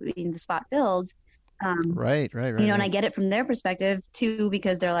 we need the spot filled. Right. And I get it from their perspective too,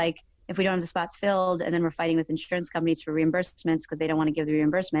 because they're like, if we don't have the spots filled and then we're fighting with insurance companies for reimbursements because they don't want to give the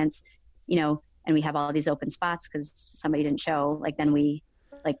reimbursements, and we have all these open spots because somebody didn't show, like then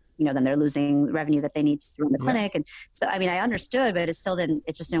then they're losing revenue that they need to run the clinic. And so, I mean, I understood, but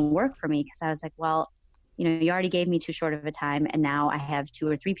it just didn't work for me because I was like, well, you already gave me too short of a time. And now I have 2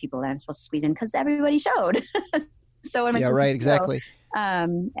 or 3 people that I'm supposed to squeeze in because everybody showed. So what am I supposed to do? Exactly.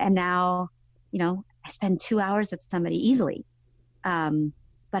 And now, I spend 2 hours with somebody easily.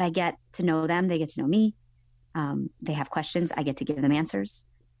 But I get to know them. They get to know me. They have questions. I get to give them answers.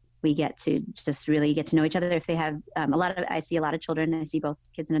 We get to just really get to know each other. If they have I see a lot of children. I see both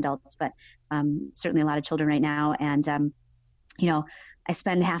kids and adults, but certainly a lot of children right now. And, I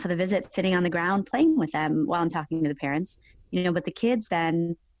spend half of the visit sitting on the ground playing with them while I'm talking to the parents, but the kids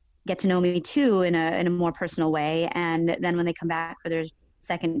then get to know me too in a more personal way. And then when they come back for their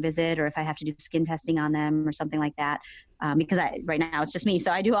second visit, or if I have to do skin testing on them or something like that, because right now it's just me,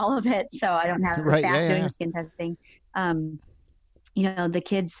 so I do all of it. So I don't have staff doing the skin testing. The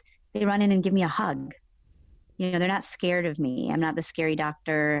kids, they run in and give me a hug. They're not scared of me. I'm not the scary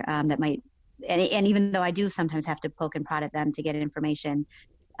doctor that might, and even though I do sometimes have to poke and prod at them to get information,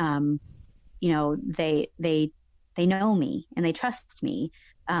 they know me and they trust me.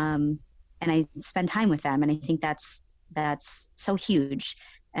 And I spend time with them. And I think that's so huge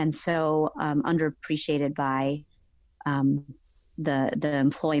and so underappreciated by the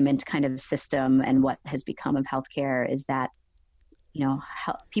employment kind of system and what has become of healthcare is that,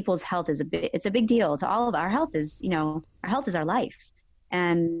 people's health is it's a big deal to all of our health is, our health is our life.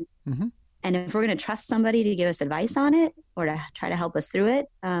 And, and if we're going to trust somebody to give us advice on it or to try to help us through it,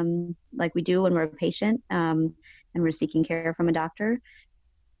 like we do when we're a patient and we're seeking care from a doctor,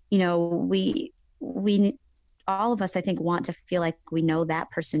 we all of us, I think, want to feel like we know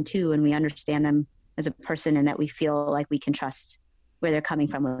that person too, and we understand them as a person, and that we feel like we can trust where they're coming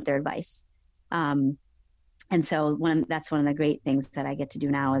from with their advice. And so that's one of the great things that I get to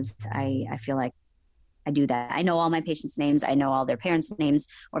do now is I feel like I do that. I know all my patients' names. I know all their parents' names,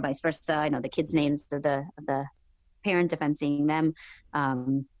 or vice versa. I know the kids' names of the parent if I'm seeing them. I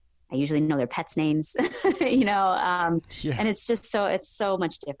usually know their pets' names, and it's just it's so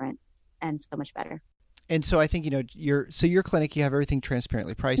much different and so much better. And so I think, your clinic, you have everything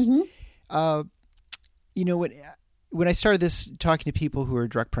transparently priced. Mm-hmm. When I started this talking to people who are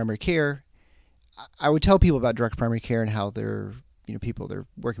direct primary care, I would tell people about direct primary care and how they're, people they're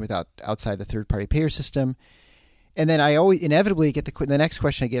working with outside the third party payer system. And then I always inevitably get the next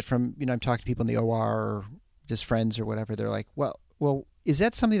question I get from, I'm talking to people in the OR or just friends or whatever, they're like, well, is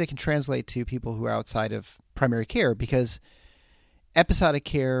that something that can translate to people who are outside of primary care? Because episodic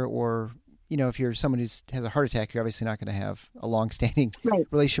care, or, if you're someone who has a heart attack, you're obviously not going to have a long-standing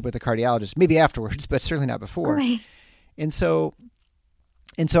relationship with a cardiologist, maybe afterwards, but certainly not before. Right. And so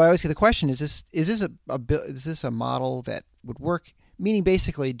I always get the question, is this a model that would work? Meaning,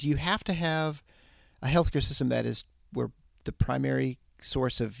 basically, do you have to have a healthcare system that is where the primary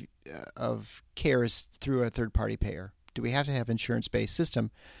source of care is through a third-party payer? Do we have to have an insurance-based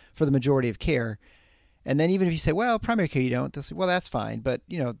system for the majority of care? And then even if you say, well, primary care you don't, they'll say, well, that's fine. But,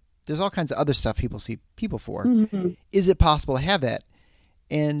 there's all kinds of other stuff people see people for. Mm-hmm. Is it possible to have that?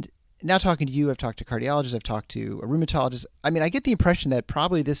 And now talking to you, I've talked to cardiologists, I've talked to a rheumatologist. I mean, I get the impression that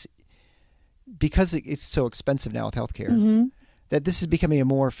probably this, because it's so expensive now with healthcare, mm-hmm. that this is becoming a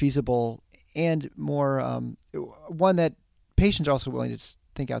more feasible and more one that patients are also willing to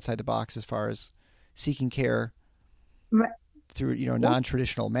think outside the box as far as seeking care through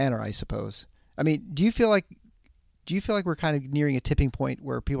non-traditional manner, I suppose. I mean, do you feel like we're kind of nearing a tipping point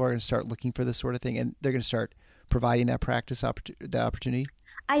where people are going to start looking for this sort of thing, and they're going to start providing that practice the opportunity?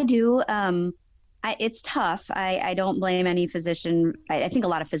 I do. It's tough. I don't blame any physician. I think a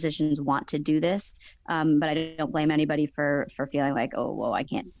lot of physicians want to do this, but I don't blame anybody for feeling like, oh, well, I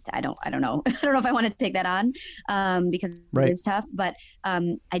can't. I don't know. I don't know if I want to take that on because it is tough. But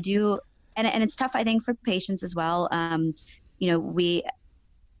I do, and it's tough, I think, for patients as well. We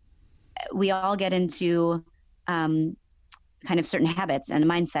all get into kind of certain habits and a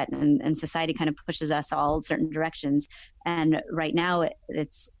mindset, and society kind of pushes us all certain directions. And right now,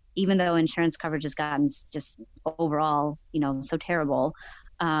 it's, even though insurance coverage has gotten just overall, so terrible,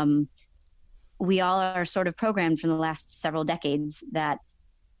 we all are sort of programmed from the last several decades that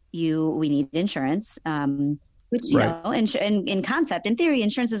we need insurance, which, in concept, in theory,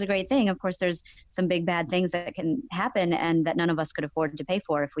 insurance is a great thing. Of course, there's some big bad things that can happen and that none of us could afford to pay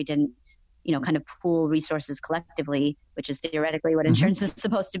for if we didn't, kind of pool resources collectively, which is theoretically what insurance mm-hmm. is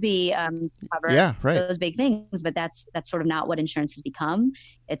supposed to be, to cover those big things. But that's sort of not what insurance has become.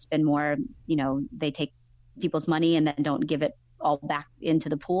 It's been more, they take people's money and then don't give it all back into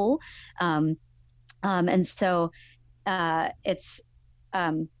the pool. And so it's,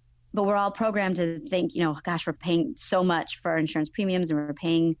 but we're all programmed to think, gosh, we're paying so much for our insurance premiums, and we're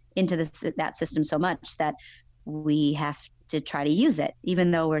paying into that system so much that we have to try to use it,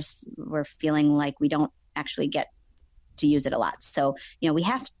 even though we're feeling like we don't actually get to use it a lot. So, we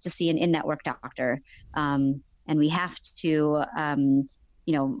have to see an in-network doctor, and we have to,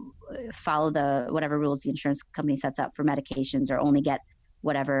 follow whatever rules the insurance company sets up for medications, or only get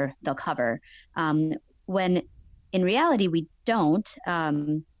whatever they'll cover. When in reality, we don't.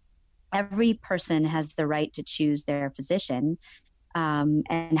 Every person has the right to choose their physician,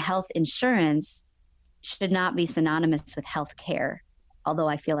 and health insurance should not be synonymous with health care. Although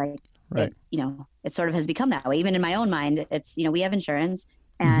I feel like it sort of has become that way. Even in my own mind, it's, we have insurance,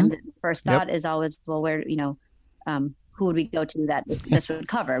 and mm-hmm. first thought is always, well, where, who would we go to that this would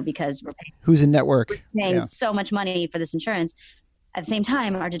cover? Because we're paying, who's in network, we're paying so much money for this insurance. At the same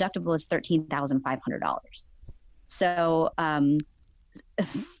time, our deductible is $13,500. So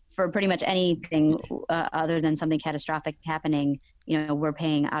for pretty much anything other than something catastrophic happening, we're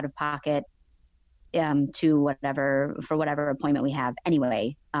paying out of pocket to whatever appointment we have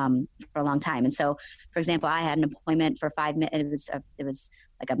anyway, for a long time. And so, for example, I had an appointment for 5 minutes. It was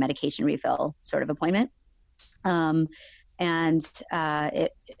like a medication refill sort of appointment. I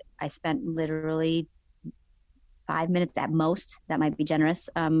spent literally 5 minutes at most, that might be generous,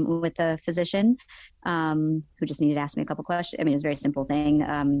 with a physician, who just needed to ask me a couple questions. I mean, it was a very simple thing.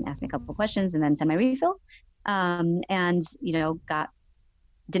 Ask me a couple questions and then send my refill.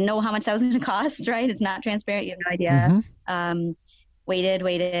 Didn't know how much that was going to cost, right? It's not transparent. You have no idea. Mm-hmm.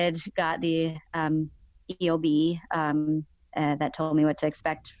 Waited, got the EOB that told me what to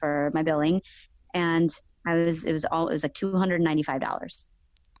expect for my billing. And it was like $295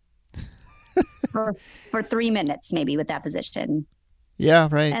 for 3 minutes, maybe, with that physician. Yeah.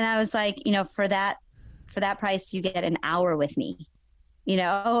 Right. And I was like, for that price, you get an hour with me.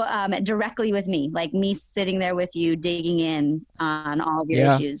 Directly with me, like me sitting there with you, digging in on all of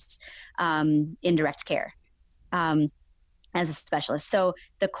your issues, in direct care, as a specialist. So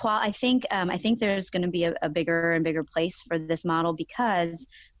I think there's going to be a bigger and bigger place for this model, because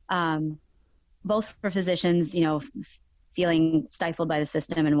both for physicians, feeling stifled by the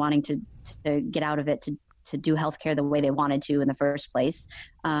system and wanting to get out of it, to do healthcare the way they wanted to in the first place,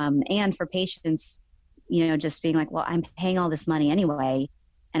 and for patients, just being like, well, I'm paying all this money anyway,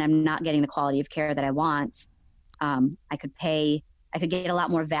 and I'm not getting the quality of care that I want. I could get a lot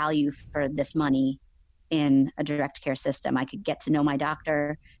more value for this money in a direct care system. I could get to know my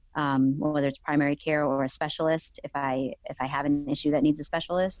doctor, whether it's primary care or a specialist, if I have an issue that needs a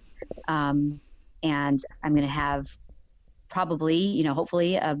specialist. And I'm going to have probably,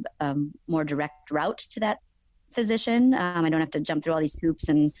 hopefully a more direct route to that physician. I don't have to jump through all these hoops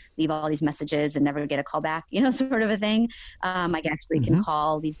and leave all these messages and never get a call back, sort of a thing. I actually can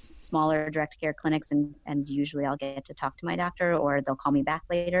call these smaller direct care clinics and usually I'll get to talk to my doctor, or they'll call me back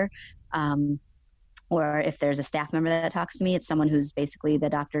later. Or if there's a staff member that talks to me, it's someone who's basically the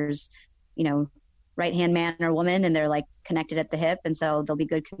doctor's, right-hand man or woman, and they're like connected at the hip. And so there'll be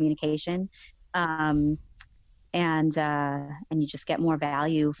good communication. And you just get more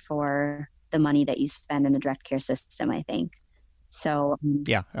value for the money that you spend in the direct care system, I think. So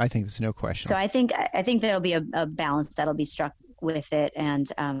yeah, I think there's no question. So I think there'll be a balance that'll be struck with it,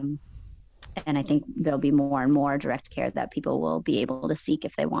 and I think there'll be more and more direct care that people will be able to seek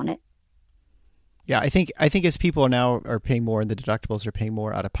if they want it. Yeah, I think as people now are paying more, and the deductibles are paying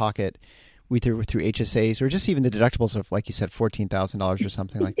more out of pocket, through HSAs, or just even the deductibles of, like you said, $14,000 or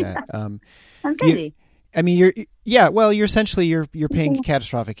something like that. Sounds crazy. You're essentially you're paying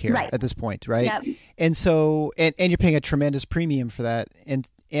catastrophic care at this point, right? Yep. And so and you're paying a tremendous premium for that. And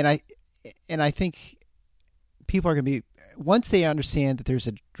I think people are going to be, once they understand that there's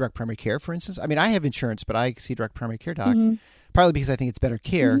a direct primary care, for instance. I mean, I have insurance, but I see direct primary care doc, partly because I think it's better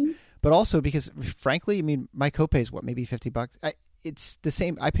care, but also because, frankly, I mean, my copay is maybe $50. It's the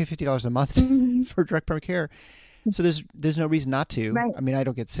same. I pay $50 a month for direct primary care. So there's no reason not to. Right. I mean, I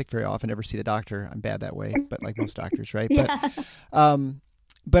don't get sick very often, never see the doctor. I'm bad that way, but like most doctors, right? Yeah.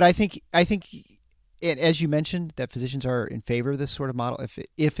 But I think, and as you mentioned, that physicians are in favor of this sort of model.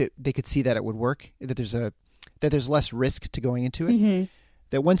 If they could see that it would work, that there's less risk to going into it.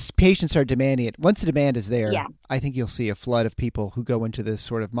 That once patients are demanding it, once the demand is there, I think you'll see a flood of people who go into this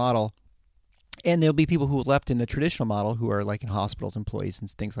sort of model. And there'll be people who are left in the traditional model who are like in hospitals, employees and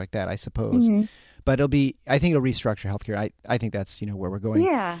things like that, I suppose. But I think it'll restructure healthcare. I think that's, where we're going.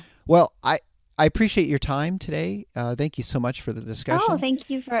 Yeah. Well, I appreciate your time today. Thank you so much for the discussion. Oh, thank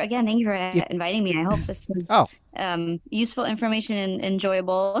you for inviting me. I hope this was useful information and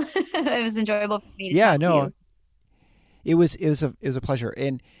enjoyable. It was enjoyable for me to talk to you. It was a pleasure.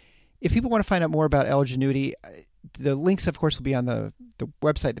 And if people want to find out more about Allergenuity, the links, of course, will be on the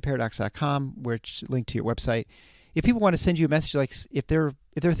website, theparadox.com, which link to your website. If people want to send you a message, like if they're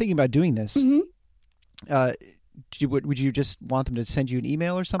thinking about doing this, would you just want them to send you an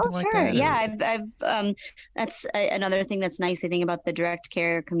email or something like that? Yeah, I've that's another thing that's nice, I think, about the direct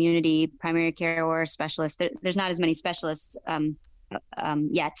care community, primary care or specialist. There's not as many specialists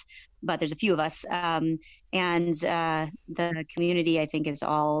yet, but there's a few of us. And the community, I think, is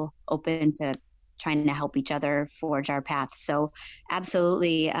all open to trying to help each other forge our paths. So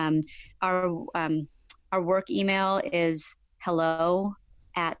absolutely. Our work email is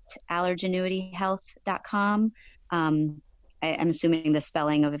hello@allergenuityhealth.com. I'm assuming the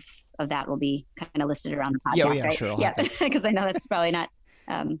spelling of that will be kind of listed around the podcast, right? Sure. Yeah, because I know that's probably not,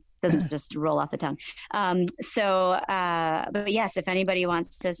 doesn't just roll off the tongue. But yes, if anybody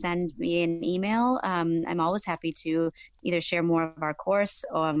wants to send me an email, I'm always happy to either share more of our course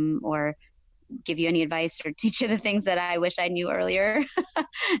or give you any advice or teach you the things that I wish I knew earlier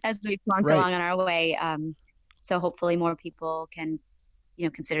as we plunked along on our way. So hopefully more people can,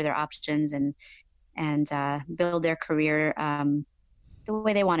 consider their options and build their career the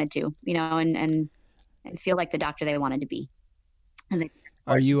way they wanted to, and feel like the doctor they wanted to be.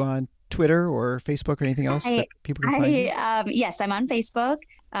 Are you on Twitter or Facebook or anything else that people can find you? Yes, I'm on Facebook.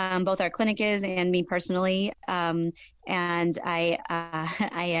 Both our clinic is and me personally. And I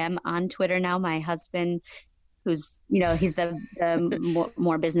am on Twitter now. My husband, who's, he's the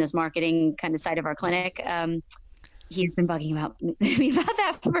more business marketing kind of side of our clinic. He's been bugging me about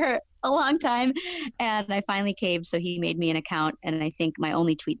that for a long time. And I finally caved. So he made me an account. And I think my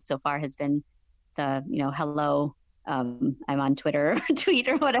only tweet so far has been the, hello, I'm on Twitter or tweet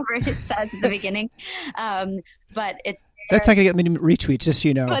or whatever it says at the beginning. But that's not going to get many retweets, just so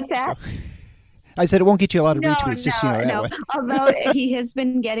you know. What's that? I said it won't get you a lot of retweets, just so you know that way. Although he has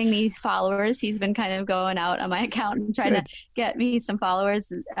been getting me followers, he's been kind of going out on my account and trying to get me some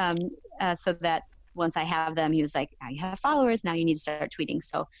followers, so that once I have them, he was like, now you have followers, now you need to start tweeting.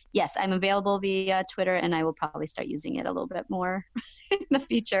 So yes, I'm available via Twitter, and I will probably start using it a little bit more in the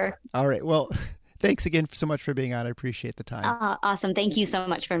future. All right. Well, thanks again so much for being on. I appreciate the time. Awesome. Thank you so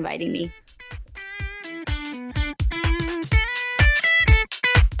much for inviting me.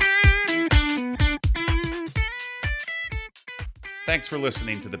 Thanks for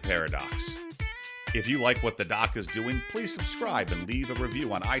listening to The Paradox. If you like what the doc is doing, please subscribe and leave a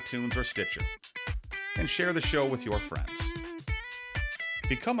review on iTunes or Stitcher. and share the show with your friends.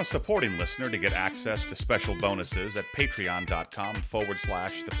 Become a supporting listener to get access to special bonuses at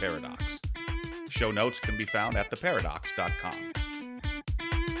patreon.com/The Paradox. Show notes can be found at theparadox.com.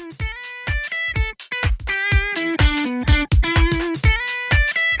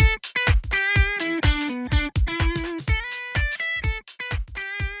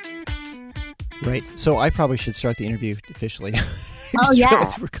 Right. So I probably should start the interview officially. Oh,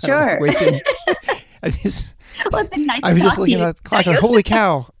 yeah, sure. Well, it's been nice I was just looking at the clock. Holy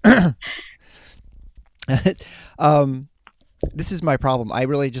cow. This is my problem. I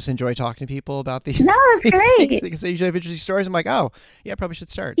really just enjoy talking to people about these. No, it's great. Because they usually have interesting stories. I'm like, oh, yeah, I probably should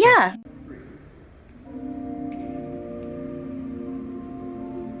start. Yeah. So.